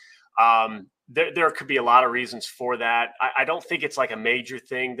previously. There could be a lot of reasons for that. I don't think it's like a major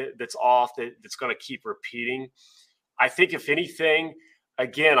thing that's off that's going to keep repeating. I think if anything,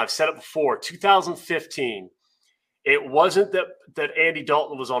 again, I've said it before, 2015, it wasn't that Andy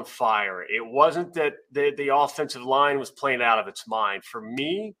Dalton was on fire. It wasn't that the offensive line was playing out of its mind. For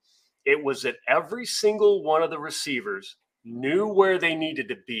me, it was that every single one of the receivers knew where they needed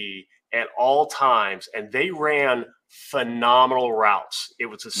to be at all times, and they ran phenomenal routes. It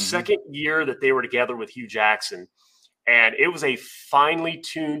was the second year that they were together with Hugh Jackson, and it was a finely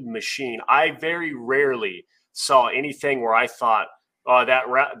tuned machine. I very rarely saw anything where I thought, oh, that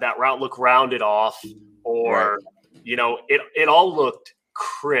route looked rounded off, or it all looked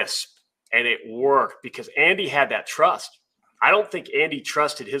crisp, and it worked because Andy had that trust. I don't think Andy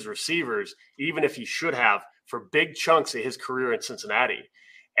trusted his receivers, even if he should have, for big chunks of his career in Cincinnati.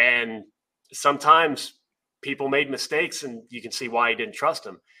 And sometimes people made mistakes, and you can see why he didn't trust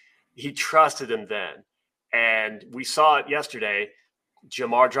them. He trusted them then. And we saw it yesterday.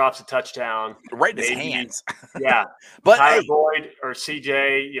 Jamar drops a touchdown. Right in his hands. Yeah. But Tyler Boyd or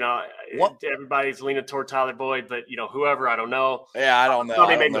CJ, everybody's leaning toward Tyler Boyd, but, whoever, I don't know. Yeah, I don't know.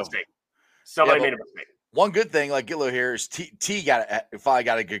 Somebody made a mistake. Made a mistake. One good thing, like Gillo here, is T finally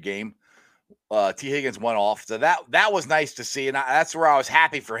got a good game. T. Higgins went off. So that was nice to see. And that's where I was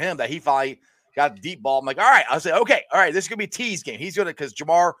happy for him that he finally got the deep ball. I'm like, all right. I was like, okay, all right, this is going to be T's game. He's going to, because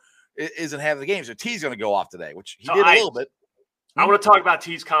Jamar isn't having the game. So T's going to go off today, which he did a little bit. I want to talk about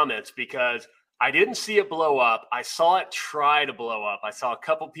T's comments because I didn't see it blow up. I saw it try to blow up. I saw a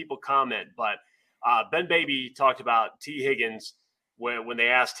couple people comment, but Ben Baby talked about T. Higgins when they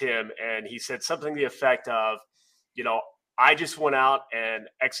asked him, and he said something to the effect of, I just went out and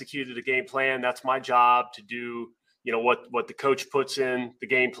executed a game plan. That's my job to do, what the coach puts in the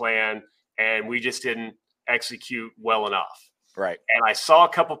game plan, and we just didn't execute well enough. Right. And I saw a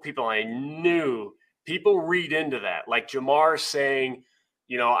couple people, I knew people read into that, like Jamar saying,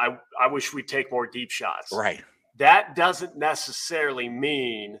 I wish we'd take more deep shots. Right. That doesn't necessarily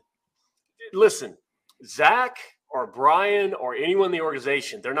mean, listen, Zach or Brian or anyone in the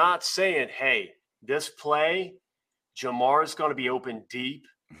organization, they're not saying, hey, this play, Jamar's going to be open deep.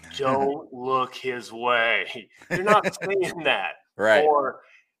 Don't look his way. They're not saying that. Right. Or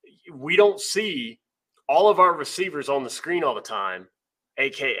we don't see all of our receivers on the screen all the time,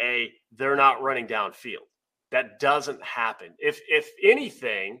 AKA they're not running downfield. That doesn't happen. If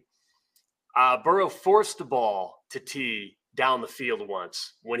anything, Burrow forced the ball to T down the field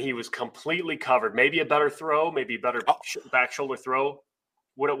once when he was completely covered. Maybe a better throw, maybe a better back shoulder throw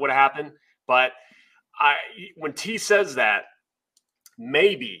would have happened. But when T says that,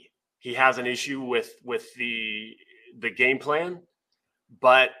 maybe he has an issue with the game plan.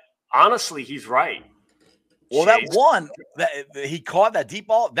 But honestly, he's right. Well, that one that he caught that deep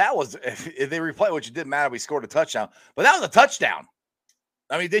ball, that was, if they replay, which it didn't matter, we scored a touchdown, but that was a touchdown.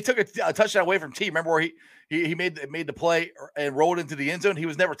 I mean, they took a touchdown away from T. Remember where he made the play and rolled into the end zone? He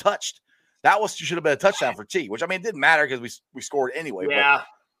was never touched. That should have been a touchdown for T, which, I mean, it didn't matter because we scored anyway. Yeah.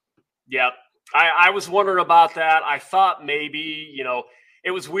 Yep. I was wondering about that. I thought maybe, it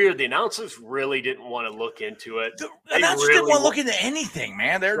was weird. The announcers really didn't want to look into it. The announcers didn't want to look into anything,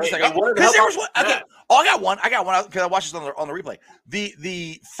 man. They're just like, because there was one. Okay. Oh, I got one because I watched this on the replay.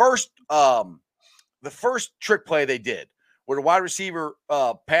 The first trick play they did where the wide receiver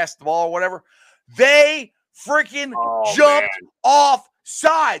passed the ball or whatever, they freaking jumped off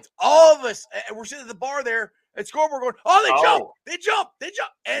sides. All of us, and we're sitting at the bar there at scoreboard going, they jumped,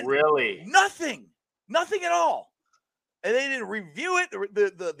 and really nothing at all. And they didn't review it.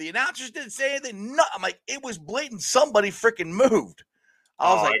 The announcers didn't say anything. No, I'm like, it was blatant. Somebody freaking moved.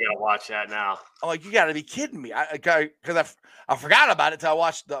 I was like, I gotta watch that now. I'm like, you got to be kidding me! Because I forgot about it till I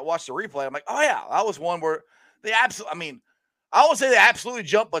watched the replay. I'm like, oh yeah, that was one where they absolutely. I mean, I won't say they absolutely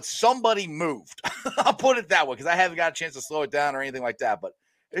jumped, but somebody moved. I'll put it that way because I haven't got a chance to slow it down or anything like that. But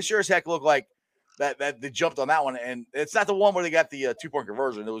it sure as heck looked like that they jumped on that one, and it's not the one where they got the 2-point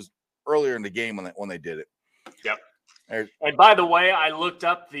conversion. It was earlier in the game when they did it. Yep. And by the way, I looked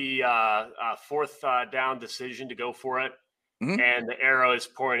up the fourth down decision to go for it, and the arrow is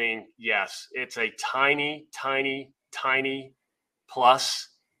pointing, yes, it's a tiny, tiny, tiny plus,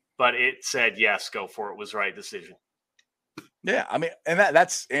 but it said, yes, go for it, was the right decision. Yeah, I mean, and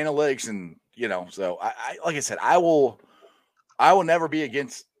that's analytics, and so I like I said, I will never be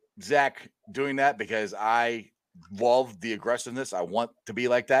against Zach doing that because I love the aggressiveness. I want to be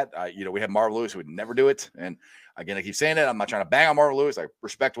like that. We have Marv Lewis who would never do it, and Again, I keep saying it. I'm not trying to bang on Marvin Lewis. I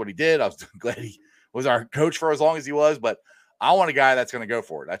respect what he did. I was glad he was our coach for as long as he was, but I want a guy that's going to go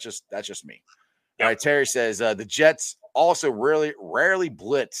for it. That's just me. All right. Terry says the Jets also rarely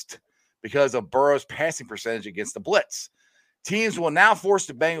blitzed because of Burrow's passing percentage against the blitz. Teams will now force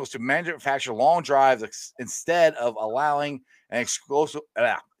the Bengals to manufacture long drives instead of allowing an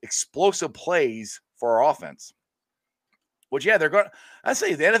explosive plays for our offense. Which, yeah, they're going to – I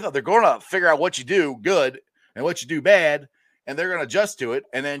say the NFL, they're going to figure out what you do good and what you do bad, and they're going to adjust to it.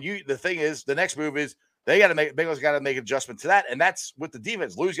 And then the thing is, the next move is Bengals got to make an adjustment to that, and that's with the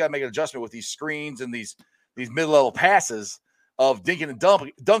defense. Lou's got to make an adjustment with these screens and these mid-level passes of Dinkin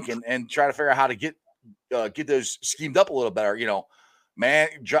and Duncan and try to figure out how to get those schemed up a little better.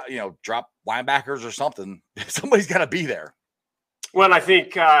 Drop linebackers or something. Somebody's got to be there. Well, I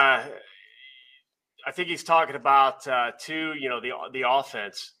think he's talking about too. The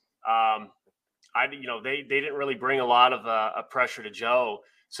offense. They didn't really bring a lot of a pressure to Joe,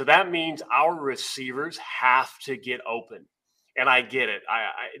 so that means our receivers have to get open. And I get it.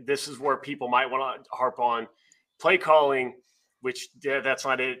 This is where people might want to harp on play calling, which that's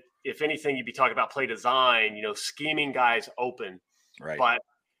not it. If anything, you'd be talking about play design. Scheming guys open. Right. But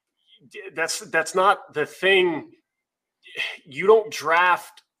that's not the thing. You don't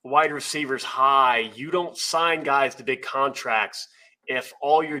draft wide receivers high. You don't sign guys to big contracts if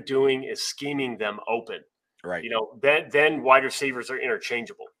all you're doing is scheming them open. Right. Then wide receivers are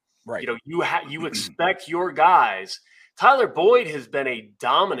interchangeable. Right. You expect your guys. Tyler Boyd has been a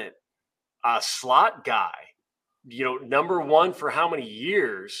dominant slot guy. Number one for how many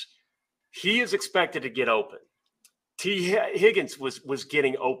years? He is expected to get open. T. Higgins was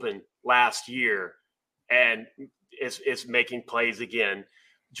getting open last year and is making plays again.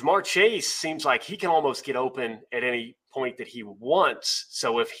 Jamar Chase seems like he can almost get open at any point that he wants.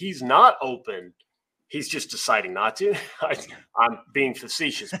 So if he's not open, he's just deciding not to. I'm being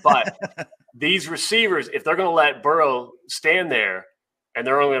facetious. But these receivers, if they're going to let Burrow stand there and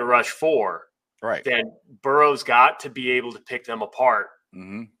they're only going to rush 4, right, then Burrow's got to be able to pick them apart.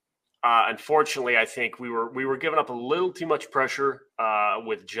 Mm-hmm. Unfortunately, I think we were giving up a little too much pressure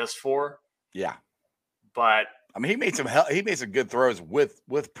with just 4. Yeah. But I mean, he made some good throws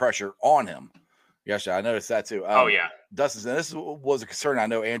with pressure on him. Yes, I noticed that too. Yeah, Dustin, and this was a concern. I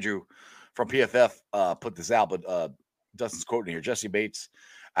know Andrew from PFF put this out, but Dustin's quoting here: Jesse Bates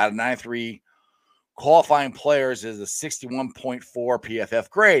out of 93 qualifying players is a 61.4 PFF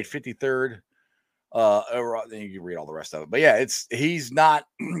grade, 53rd. Then you can read all the rest of it, but yeah, he's not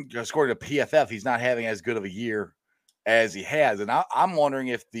according to PFF. He's not having as good of a year as he has, and I'm wondering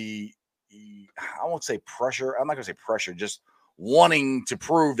if I won't say pressure. I'm not going to say pressure. Just wanting to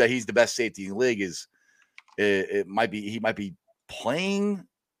prove that he's the best safety in the league he might be playing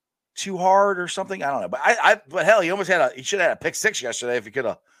too hard or something. I don't know. But hell, he should have had a pick 6 yesterday if he could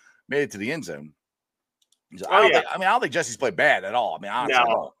have made it to the end zone. So I don't think Jesse's played bad at all. I mean, honestly,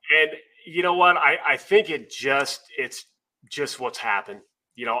 no. And you know what? I think it's just what's happened.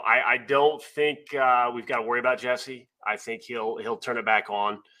 I don't think we've got to worry about Jesse. I think he'll turn it back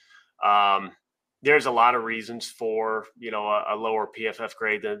on. There's a lot of reasons for, a lower PFF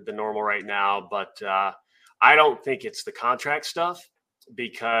grade than normal right now, but I don't think it's the contract stuff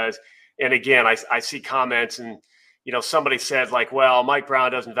because, and again, I see comments and, somebody said like, well, Mike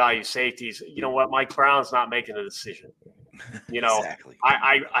Brown doesn't value safeties. You know what? Mike Brown's not making a decision. Exactly.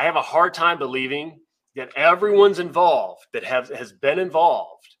 I have a hard time believing that everyone's involved that has been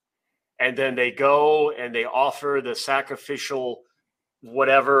involved. And then they go and they offer the sacrificial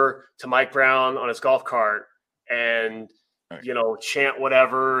whatever to Mike Brown on his golf cart and, chant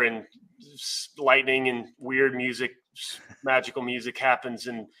whatever and lightning and weird music, magical music happens.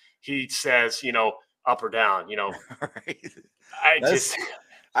 And he says, up or down, Right.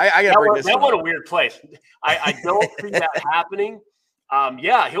 I gotta bring this. That was a weird place. I don't see that happening.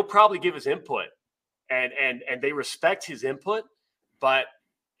 He'll probably give his input and they respect his input, but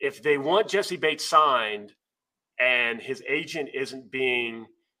if they want Jesse Bates signed, and his agent isn't being,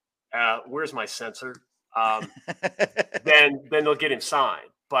 where's my censor? Then they'll get him signed.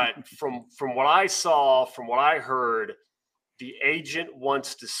 But from what I saw, from what I heard, the agent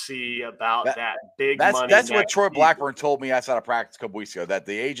wants to see about that big money. That's what Troy Blackburn told me outside of practice a couple weeks ago, that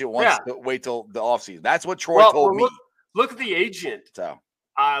the agent wants to wait till the offseason. That's what Troy told me. Look at the agent. So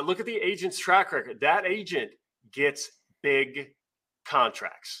look at the agent's track record. That agent gets big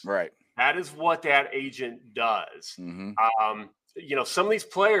contracts. Right. That is what that agent does. Mm-hmm. Some of these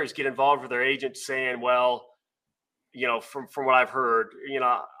players get involved with their agent saying, well, from what I've heard,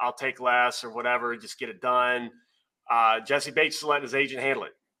 I'll take less or whatever, just get it done. Jesse Bates is letting his agent handle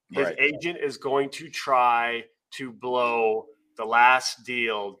it. His agent is going to try to blow the last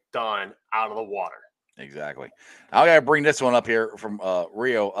deal done out of the water. Exactly. I got to bring this one up here from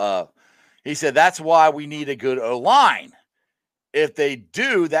Rio. He said, that's why we need a good O-line. If they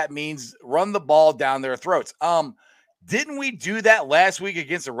do, that means run the ball down their throats. Didn't we do that last week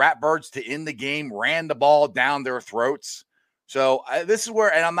against the Ratbirds to end the game, ran the ball down their throats? So this is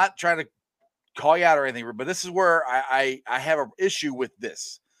where, and I'm not trying to call you out or anything, but this is where I have an issue with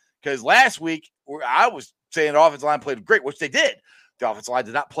this. Because last week, I was saying the offensive line played great, which they did. The offensive line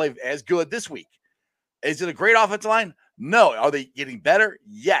did not play as good this week. Is it a great offensive line? No. Are they getting better?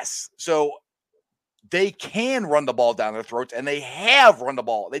 Yes. So they can run the ball down their throats, and they have run the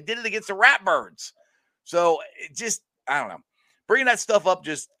ball. They did it against the Ratbirds. So it just, I don't know. Bringing that stuff up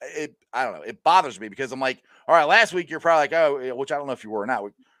I don't know. It bothers me because I'm like, all right, last week you're probably like, oh, which I don't know if you were or not.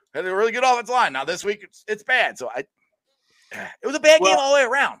 We had a really good offensive line. Now this week it's bad. So it was a bad game all the way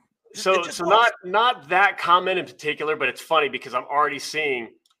around. So not that comment in particular, but it's funny because I'm already seeing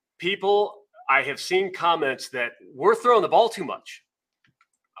people. I have seen comments that we're throwing the ball too much.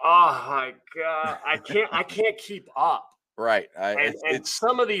 Oh my God. I can't keep up. Right. And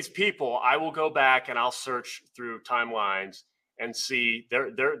some of these people, I will go back and I'll search through timelines and see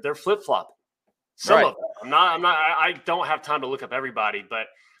they're flip-flopping. Some of them. I don't have time to look up everybody, but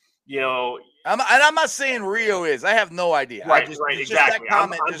I'm not saying Rio is. I have no idea. Right, exactly.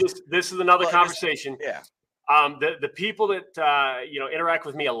 This is another conversation. The people that interact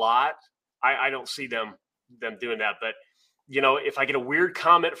with me a lot, I don't see them doing that. But if I get a weird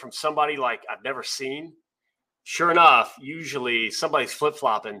comment from somebody like I've never seen, sure enough, usually somebody's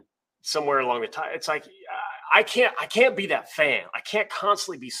flip-flopping somewhere along the time. It's like I can't be that fan. I can't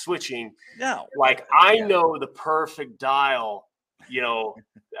constantly be switching. No. Like I know the perfect dial. No.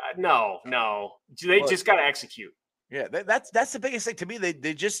 They just got to execute. Yeah, that's the biggest thing to me. They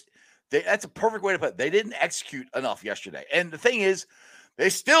that's a perfect way to put it. They didn't execute enough yesterday. And the thing is, they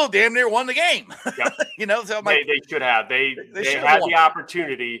still damn near won the game. Yep. So I'm like, they should have. They had the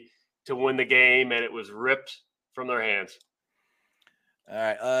opportunity to win the game, and it was ripped from their hands. All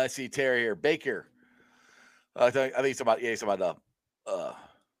right. Let's see Terry here. Baker. I think it's about up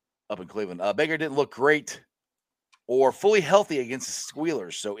in Cleveland. Baker didn't look great or fully healthy against the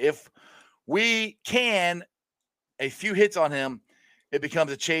Squealers. So if we can a few hits on him, it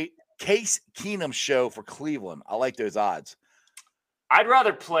becomes a Case Keenum show for Cleveland. I like those odds. I'd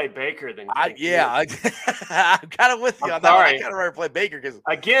rather play Baker than I'm kind of with you on that. I kind of rather play Baker because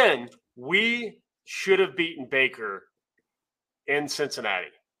again, we should have beaten Baker in Cincinnati.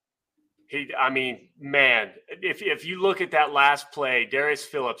 If you look at that last play, Darius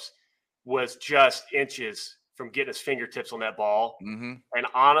Phillips was just inches from getting his fingertips on that ball. Mm-hmm. And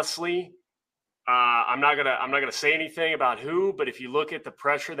honestly, I'm not gonna say anything about who, but if you look at the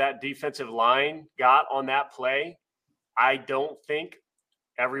pressure that defensive line got on that play, I don't think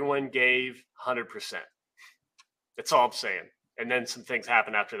everyone gave 100%. That's all I'm saying. And then some things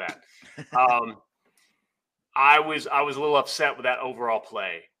happened after that. I was a little upset with that overall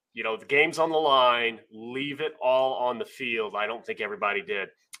play. The game's on the line. Leave it all on the field. I don't think everybody did.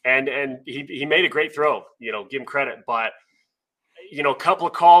 And he made a great throw. Give him credit. But a couple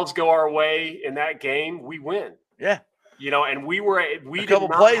of calls go our way in that game, we win. Yeah. And we a couple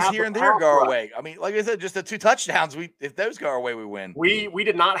plays here and there go our way. I mean, like I said, just the 2 touchdowns. If those go our way, we win. We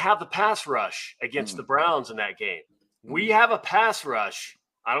did not have the pass rush against the Browns in that game. We have a pass rush.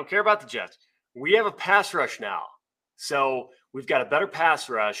 I don't care about the Jets. We have a pass rush now. So we've got a better pass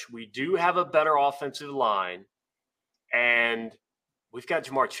rush. We do have a better offensive line, and we've got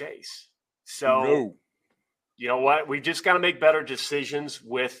Jamar Chase. So you know what? We just got to make better decisions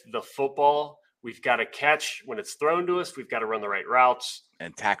with the football. We've got to catch when it's thrown to us. We've got to run the right routes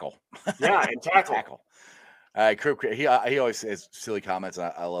and tackle. Yeah, and tackle. He always says silly comments.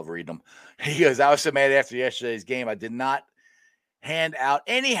 I love reading them. He goes, I was so mad after yesterday's game. I did not hand out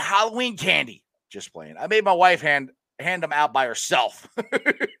any Halloween candy. Just playing. I made my wife hand them out by herself.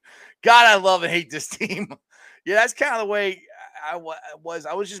 God, I love and hate this team. Yeah, that's kind of the way I was.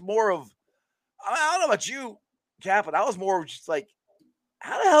 I was just more of, I don't know about you, Cap, but I was more just like,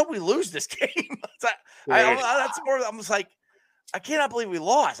 how the hell did we lose this game? That's more, I'm just like, I cannot believe we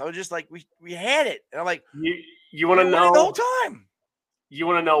lost. I was just like, we had it. And I'm like, you want to know the whole time. You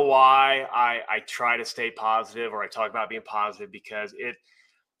want to know why I try to stay positive, or I talk about being positive, because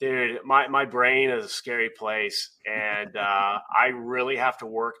my brain is a scary place, and I really have to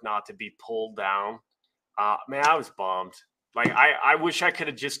work not to be pulled down. Man, I was bummed. Like I wish I could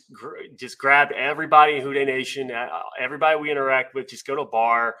have just grabbed everybody in Houday Nation, everybody we interact with, just go to a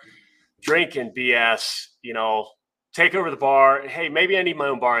bar, drink and BS, take over the bar. Hey, maybe I need my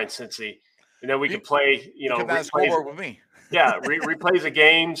own bar in Cincy. And then we can play, come down the scoreboard with me. Yeah, replays the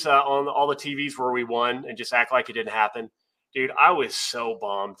games on all the TVs where we won and just act like it didn't happen. Dude, I was so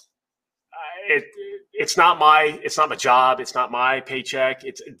bummed. It's not my job. It's not my paycheck.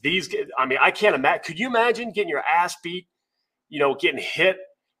 It's these. I mean, I can't imagine. Could you imagine getting your ass beat? Getting hit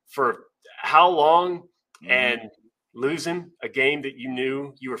for how long and losing a game that you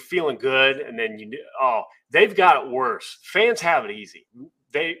knew you were feeling good, and then you knew. Oh, they've got it worse. Fans have it easy.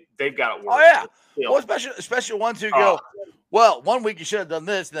 They've got it worse. Oh yeah. Well, especially ones who go. Well, 1 week you should have done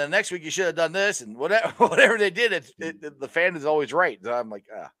this, and then the next week you should have done this, and whatever they did, the fan is always right. So I'm like,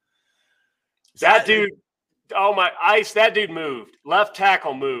 that dude. Oh my ice! That dude moved. Left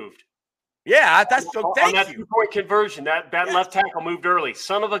tackle moved. Yeah, that's so. Thank on that you. 2-point conversion. That left tackle moved early.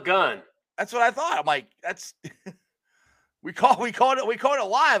 Son of a gun. That's what I thought. I'm like, that's we called it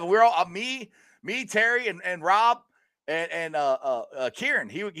live, and we're all me, Terry, and Rob, and Kieran.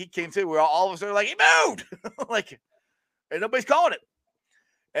 He came too. We were all of us are like, he moved, like, and nobody's calling it.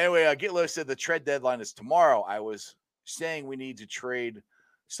 Anyway, Get Low said the trade deadline is tomorrow. I was saying we need to trade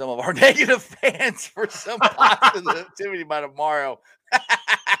some of our negative fans for some positivity by tomorrow.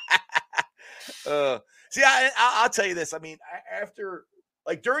 See, I'll tell you this. I mean, after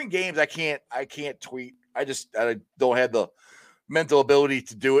during games, I can't tweet. I don't have the mental ability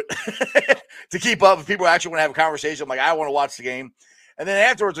to do it to keep up. If people actually want to have a conversation, I'm like, I want to watch the game. And then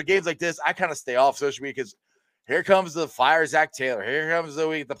afterwards, with games like this, I kind of stay off social media because here comes the fire Zach Taylor. Here comes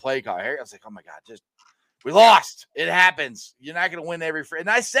the play call. Here I was like, oh my God, we lost. It happens. You're not going to win every. And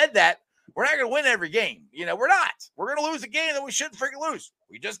I said that we're not going to win every game. We're not. We're going to lose a game that we shouldn't freaking lose.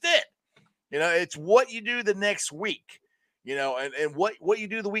 We just did. It's what you do the next week. And what you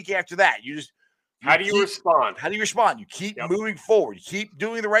do the week after that. How do you respond? How do you respond? You keep moving forward. You keep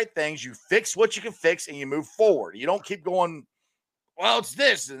doing the right things. You fix what you can fix, and you move forward. You don't keep going, well, it's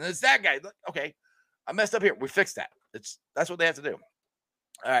this and it's that guy. Okay, I messed up here. We fixed that. That's what they have to do.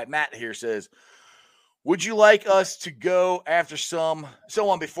 All right, Matt here says, would you like us to go after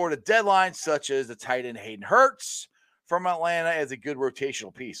someone before the deadline, such as the tight end Hayden Hurts from Atlanta as a good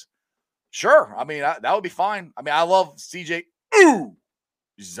rotational piece? Sure. I mean, that would be fine. I mean, I love CJ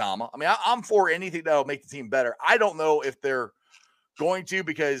Uzomah. I mean, I'm for anything that will make the team better. I don't know if they're going to,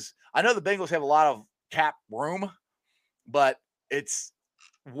 because I know the Bengals have a lot of cap room, but it's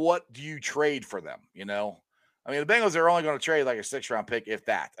what do you trade for them? I mean, the Bengals are only going to trade like a 6th-round pick, if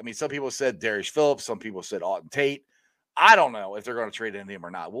that. I mean, some people said Darius Phillips. Some people said Auden Tate. I don't know if they're going to trade into him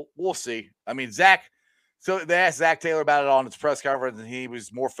or not. We'll see. I mean, so they asked Zach Taylor about it on his press conference, and he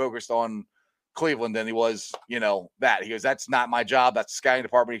was more focused on Cleveland than he was, that. He goes, that's not my job. That's the scouting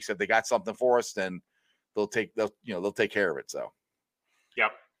department. He said they got something for us, then they'll take care of it. So,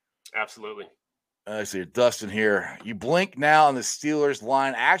 yep, absolutely. I see Dustin here. You blink now, and the Steelers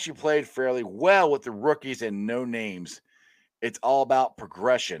line actually played fairly well with the rookies and no names. It's all about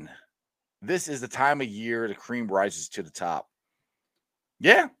progression. This is the time of year the cream rises to the top.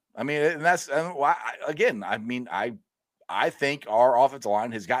 Yeah. I mean, and that's again. I mean, I think our offensive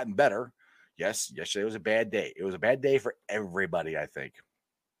line has gotten better. Yes, yesterday was a bad day. It was a bad day for everybody, I think.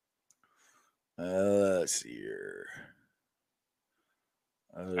 Let's see here.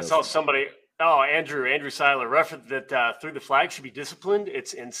 I saw somebody. Oh, Andrew Seiler referenced that through the flag should be disciplined.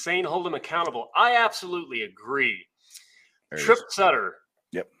 It's insane. Hold him accountable. I absolutely agree. Trip Sutter.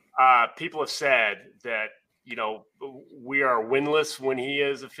 Yep. People have said that. We are winless when he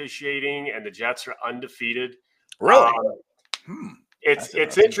is officiating, and the Jets are undefeated. Really?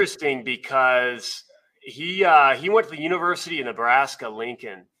 It's interesting because he went to the University of Nebraska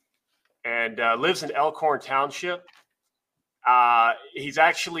Lincoln and lives in Elkhorn Township. He's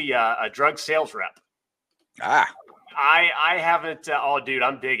actually a drug sales rep. I haven't. Dude,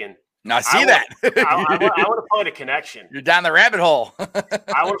 I'm digging. I see that. I want to find a connection. You're down the rabbit hole.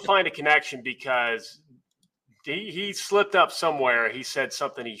 I want to find a connection because he slipped up somewhere. He said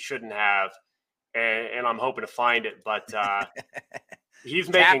something he shouldn't have, and I'm hoping to find it. But he's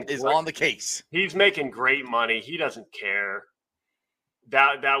making on the case. He's making great money. He doesn't care.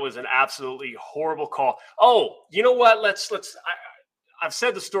 That was an absolutely horrible call. Oh, you know what? I've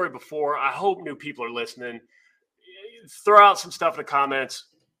said the story before. I hope new people are listening. Throw out some stuff in the comments.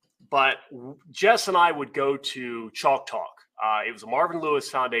 But Jess and I would go to Chalk Talk. It was a Marvin Lewis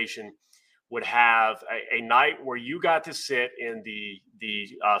Foundation would have a night where you got to sit in the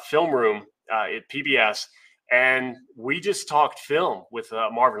film room at PBS, and we just talked film with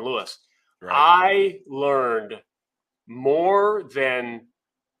Marvin Lewis. Right. I learned more than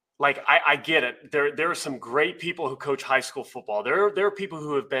I get it. There are some great people who coach high school football. There are people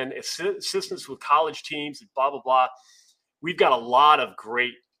who have been assistants with college teams and blah, blah, blah. We've got a lot of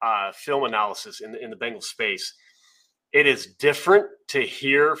great film analysis in the Bengals space. It is different to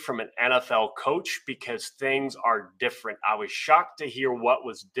hear from an NFL coach because things are different. I was shocked to hear what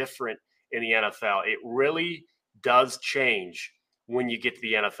was different in the NFL. It really does change when you get to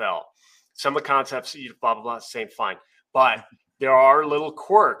the NFL. Some of the concepts, blah, blah, blah, same, fine. But there are little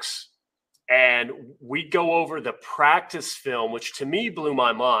quirks. And we go over the practice film, which to me blew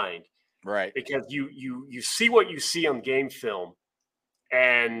my mind. Right. Because you see what you see on game film,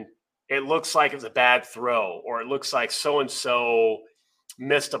 and it looks like it's a bad throw, or it looks like so-and-so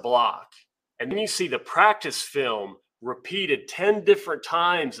missed a block. And then you see the practice film repeated 10 different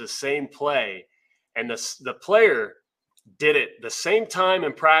times the same play, and the player did it the same time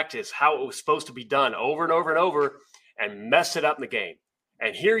in practice, how it was supposed to be done over and over and over, and messed it up in the game.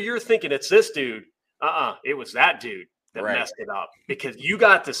 And here you're thinking it's this dude. It was that dude that messed it up, because you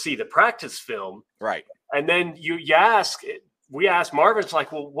got to see the practice film. Right. And then we asked Marvin, it's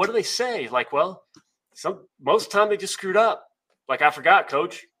like, well, what do they say? Like, well, most of the time they just screwed up. Like, I forgot,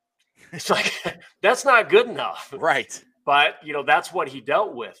 coach. It's like, that's not good enough. Right. But, that's what he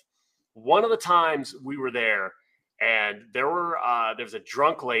dealt with. One of the times we were there, and there was a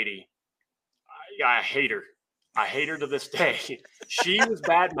drunk lady. I hate her. I hate her to this day. She was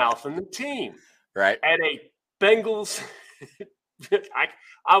bad-mouthing the team. Right. At a Bengals.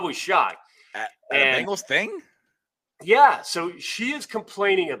 I was shocked. At a Bengals thing? Yeah. So she is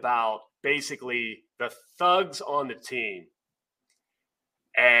complaining about basically the thugs on the team.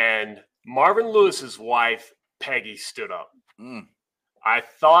 And Marvin Lewis's wife, Peggy, stood up. Mm. I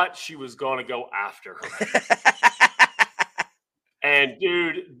thought she was going to go after her. And,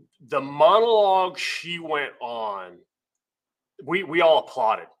 dude, the monologue she went on, we all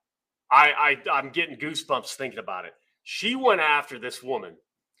applauded. I'm getting goosebumps thinking about it. She went after this woman.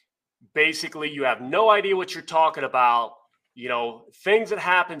 Basically, you have no idea what you're talking about. Things that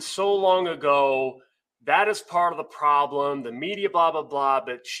happened so long ago, that is part of the problem. The media, blah, blah, blah.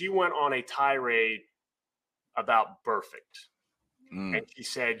 But she went on a tirade about Burfict. Mm. And she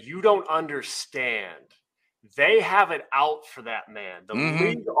said, you don't understand. They have it out for that man. The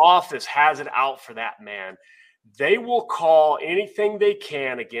league office has it out for that man. They will call anything they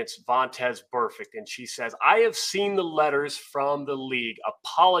can against Vontaze Burfict. And she says, I have seen the letters from the league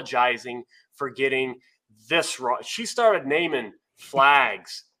apologizing for getting this wrong. She started naming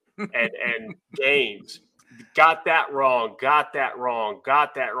flags and games. Got that wrong, got that wrong,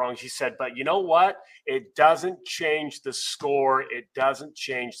 got that wrong. She said, but you know what? It doesn't change the score. It doesn't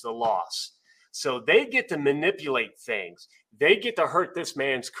change the loss. So they get to manipulate things. They get to hurt this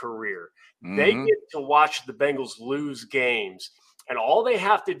man's career. They get to watch the Bengals lose games. And all they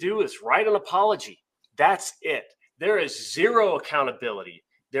have to do is write an apology. That's it. There is zero accountability.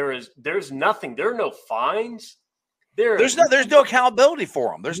 There's nothing. There are no fines. There's no accountability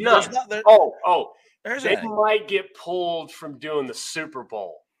for them. There's none. They might get pulled from doing the Super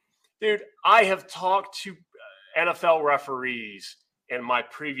Bowl. Dude, I have talked to NFL referees in my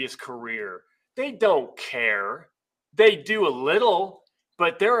previous career. They don't care. They do a little,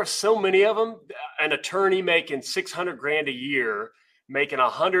 but there are so many of them. An attorney making $600,000 a year, making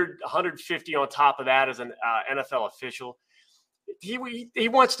 150 on top of that as an NFL official. He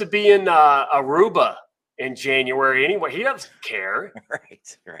wants to be in Aruba in January anyway. He doesn't care.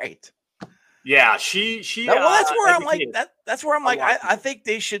 Right. Yeah, she. Well, that's where I'm like that. That's where I'm like. I think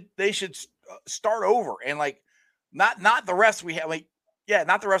they should start over and not the refs we have.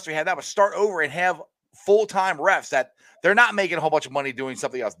 Not the refs we have now, but start over and have full-time refs that they're not making a whole bunch of money doing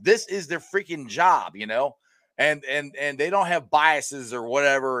something else. This is their freaking job, and they don't have biases or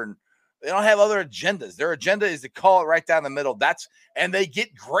whatever, and they don't have other agendas. Their agenda is to call it right down the middle. And they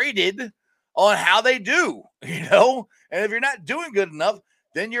get graded on how they do, and if you're not doing good enough,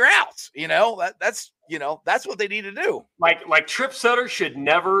 then you're out. That's what they need to do. Like Tripp Sutter should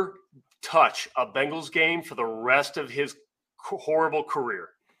never touch a Bengals game for the rest of his horrible career,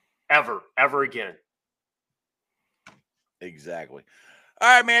 ever again. Exactly. All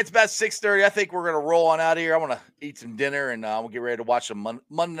right, man. It's about 6:30. I think we're gonna roll on out of here. I want to eat some dinner and we'll get ready to watch some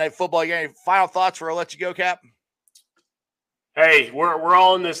Monday Night Football again. Any final thoughts before I let you go, Cap? Hey, we're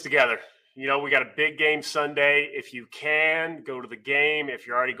all in this together. We got a big game Sunday. If you can, go to the game. If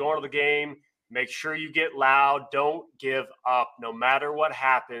you're already going to the game, make sure you get loud. Don't give up. No matter what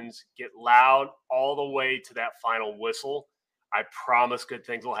happens, get loud all the way to that final whistle. I promise good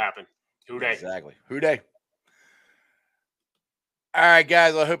things will happen. Who dey? Exactly. Who dey? All right,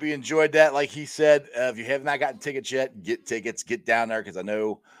 guys. I hope you enjoyed that. Like he said, if you have not gotten tickets yet, get tickets. Get down there because I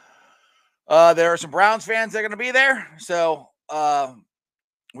know there are some Browns fans that are going to be there. So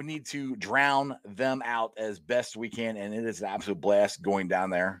we need to drown them out as best we can, and it is an absolute blast going down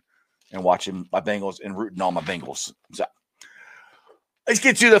there and watching my Bengals and rooting on my Bengals. So let's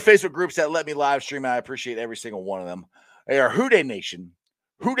get to the Facebook groups that let me live stream. I appreciate every single one of them. They are Houday Nation,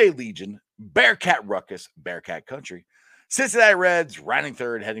 Houday Legion, Bearcat Ruckus, Bearcat Country, Cincinnati Reds, rounding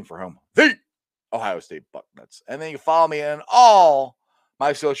third, heading for home, the Ohio State Bucknuts. And then you can follow me on all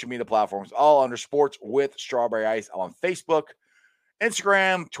my social media platforms, all under Sports with Strawberry Ice. I'm on Facebook,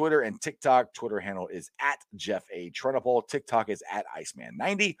 Instagram, Twitter, and TikTok. Twitter handle is at Jeff A. Trunapole. TikTok is at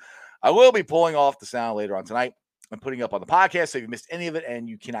Iceman90. I will be pulling off the sound later on tonight and putting up on the podcast. So if you missed any of it and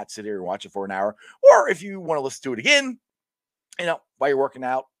you cannot sit here and watch it for an hour, or if you want to listen to it again, while you're working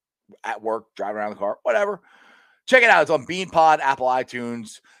out, at work, driving around the car, whatever, check it out. It's on BeanPod, Apple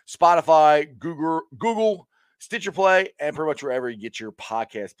iTunes, Spotify, Google, Stitcher Play, and pretty much wherever you get your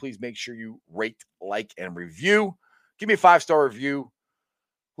podcast. Please make sure you rate, like, and review. Give me a 5-star review.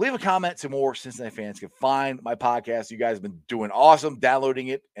 Leave a comment so more Cincinnati fans can find my podcast. You guys have been doing awesome downloading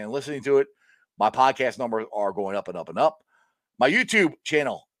it and listening to it. My podcast numbers are going up and up and up. My YouTube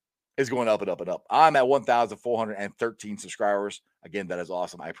channel is going up and up and up. I'm at 1,413 subscribers. Again, that is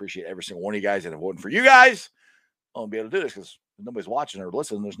awesome. I appreciate every single one of you guys. And if it wasn't for you guys, I won't be able to do this because nobody's watching or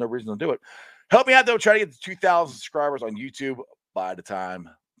listening. There's no reason to do it. Help me out, though. Try to get to 2,000 subscribers on YouTube by the time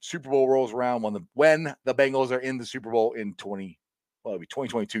Super Bowl rolls around, when the Bengals are in the Super Bowl in it'll be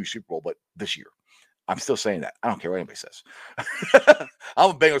 2022 Super Bowl, but this year. I'm still saying that. I don't care what anybody says.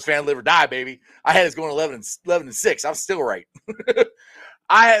 I'm a Bengals fan, live or die, baby. I had us going 11-6. I'm still right.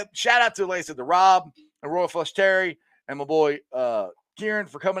 I have shout out to, like I said, the Rob and Royal Flush Terry and my boy Kieran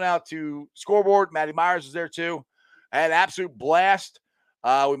for coming out to Scoreboard. Matty Myers was there too. I had an absolute blast.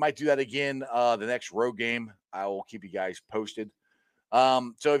 We might do that again the next road game. I will keep you guys posted.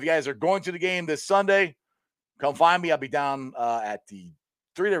 So if you guys are going to the game this Sunday, come find me. I'll be down at the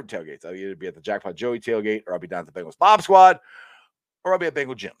 3 different tailgates. I'll either be at the Jackpot Joey tailgate, or I'll be down at the Bengals Bob Squad, or I'll be at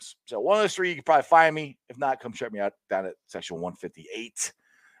Bengal Gyms. So one of those three, you can probably find me. If not, come check me out down at section 158.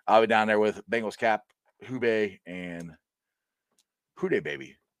 I'll be down there with Bengals Cap, Houday, and Houday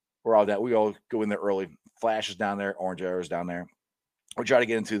Baby. We're all down. We all go in there early. Flash is down there. Orange Arrow is down there. We'll try to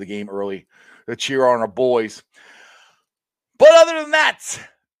get into the game early to cheer on our boys. But other than that,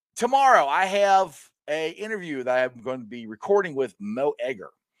 tomorrow I have an interview that I'm going to be recording with Mo Egger.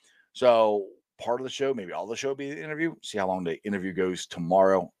 So part of the show, maybe all the show will be the interview. See how long the interview goes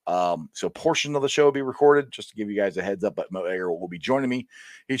tomorrow. So a portion of the show will be recorded, just to give you guys a heads up. But Mo Egger will be joining me.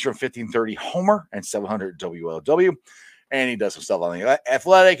 He's from 1530 Homer and 700 WLW. And he does some stuff on the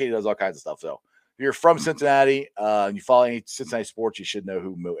Athletic. And he does all kinds of stuff. So if you're from Cincinnati and you follow any Cincinnati sports, you should know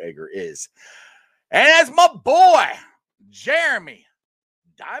who Mo Egger is. And as my boy, Jeremy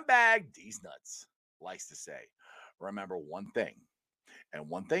Dimebag D's Nuts likes to say, remember one thing and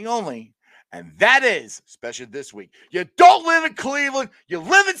one thing only, and that is, especially this week, you don't live in Cleveland, you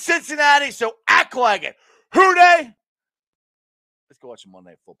live in Cincinnati, so act like it. Houday! Let's go watch some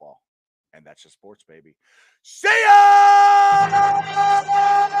Monday Night Football. And that's just sports, baby. See ya!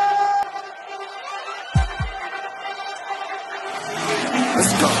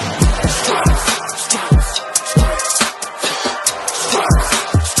 Let's go.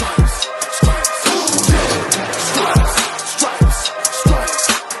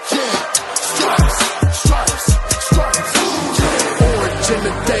 Orange in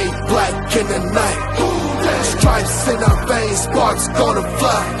the day, black in the night. Stripes in our veins, sparks gonna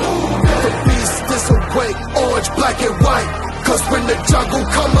fly. The beast disobey, orange, black and white. Cause when the jungle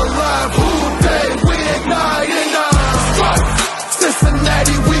come alive, Houday, we ignite and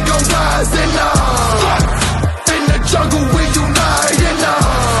Cincinnati, we gon' rise and in the jungle, we unite and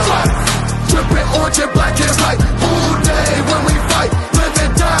dripping orange and black and white. Houday, when we fight, live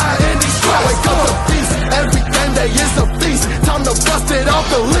and die in these stripes. Wake up the beast, every day is a feast. Time to bust it off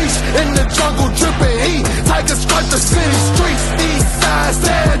the leash. In the jungle, dripping heat. Tigers strike the city streets. East side,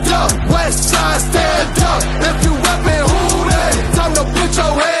 stand up. West side, stand up. If you reppin' Houday, time to put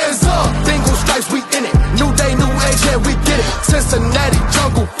your hands up. Bengal stripes, we in it. New day, new age, yeah, we get it. Cincinnati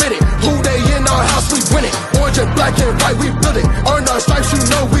jungle fitted. Houday in our house, we win it. Orange and black and white, we build it. Earn our stripes, you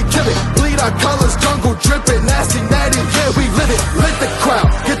know we kill it. Bleed our colors, jungle dripping. Nasty, natty, yeah, we live it. Lit the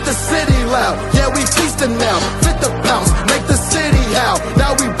crowd, get the city loud. Yeah, we feasting now. Fit the pounce, make the city howl.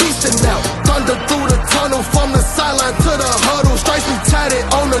 Now we beastin' now. Thunder through the tunnel, from the sideline to the huddle. Stripes we tatted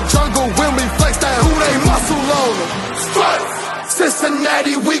on the jungle when we flex that Houday muscle on them. Stripes,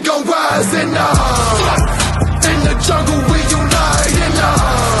 Cincinnati, we gon' rise and in the jungle, we unite and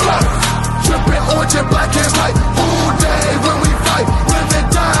dripping orange and black and white.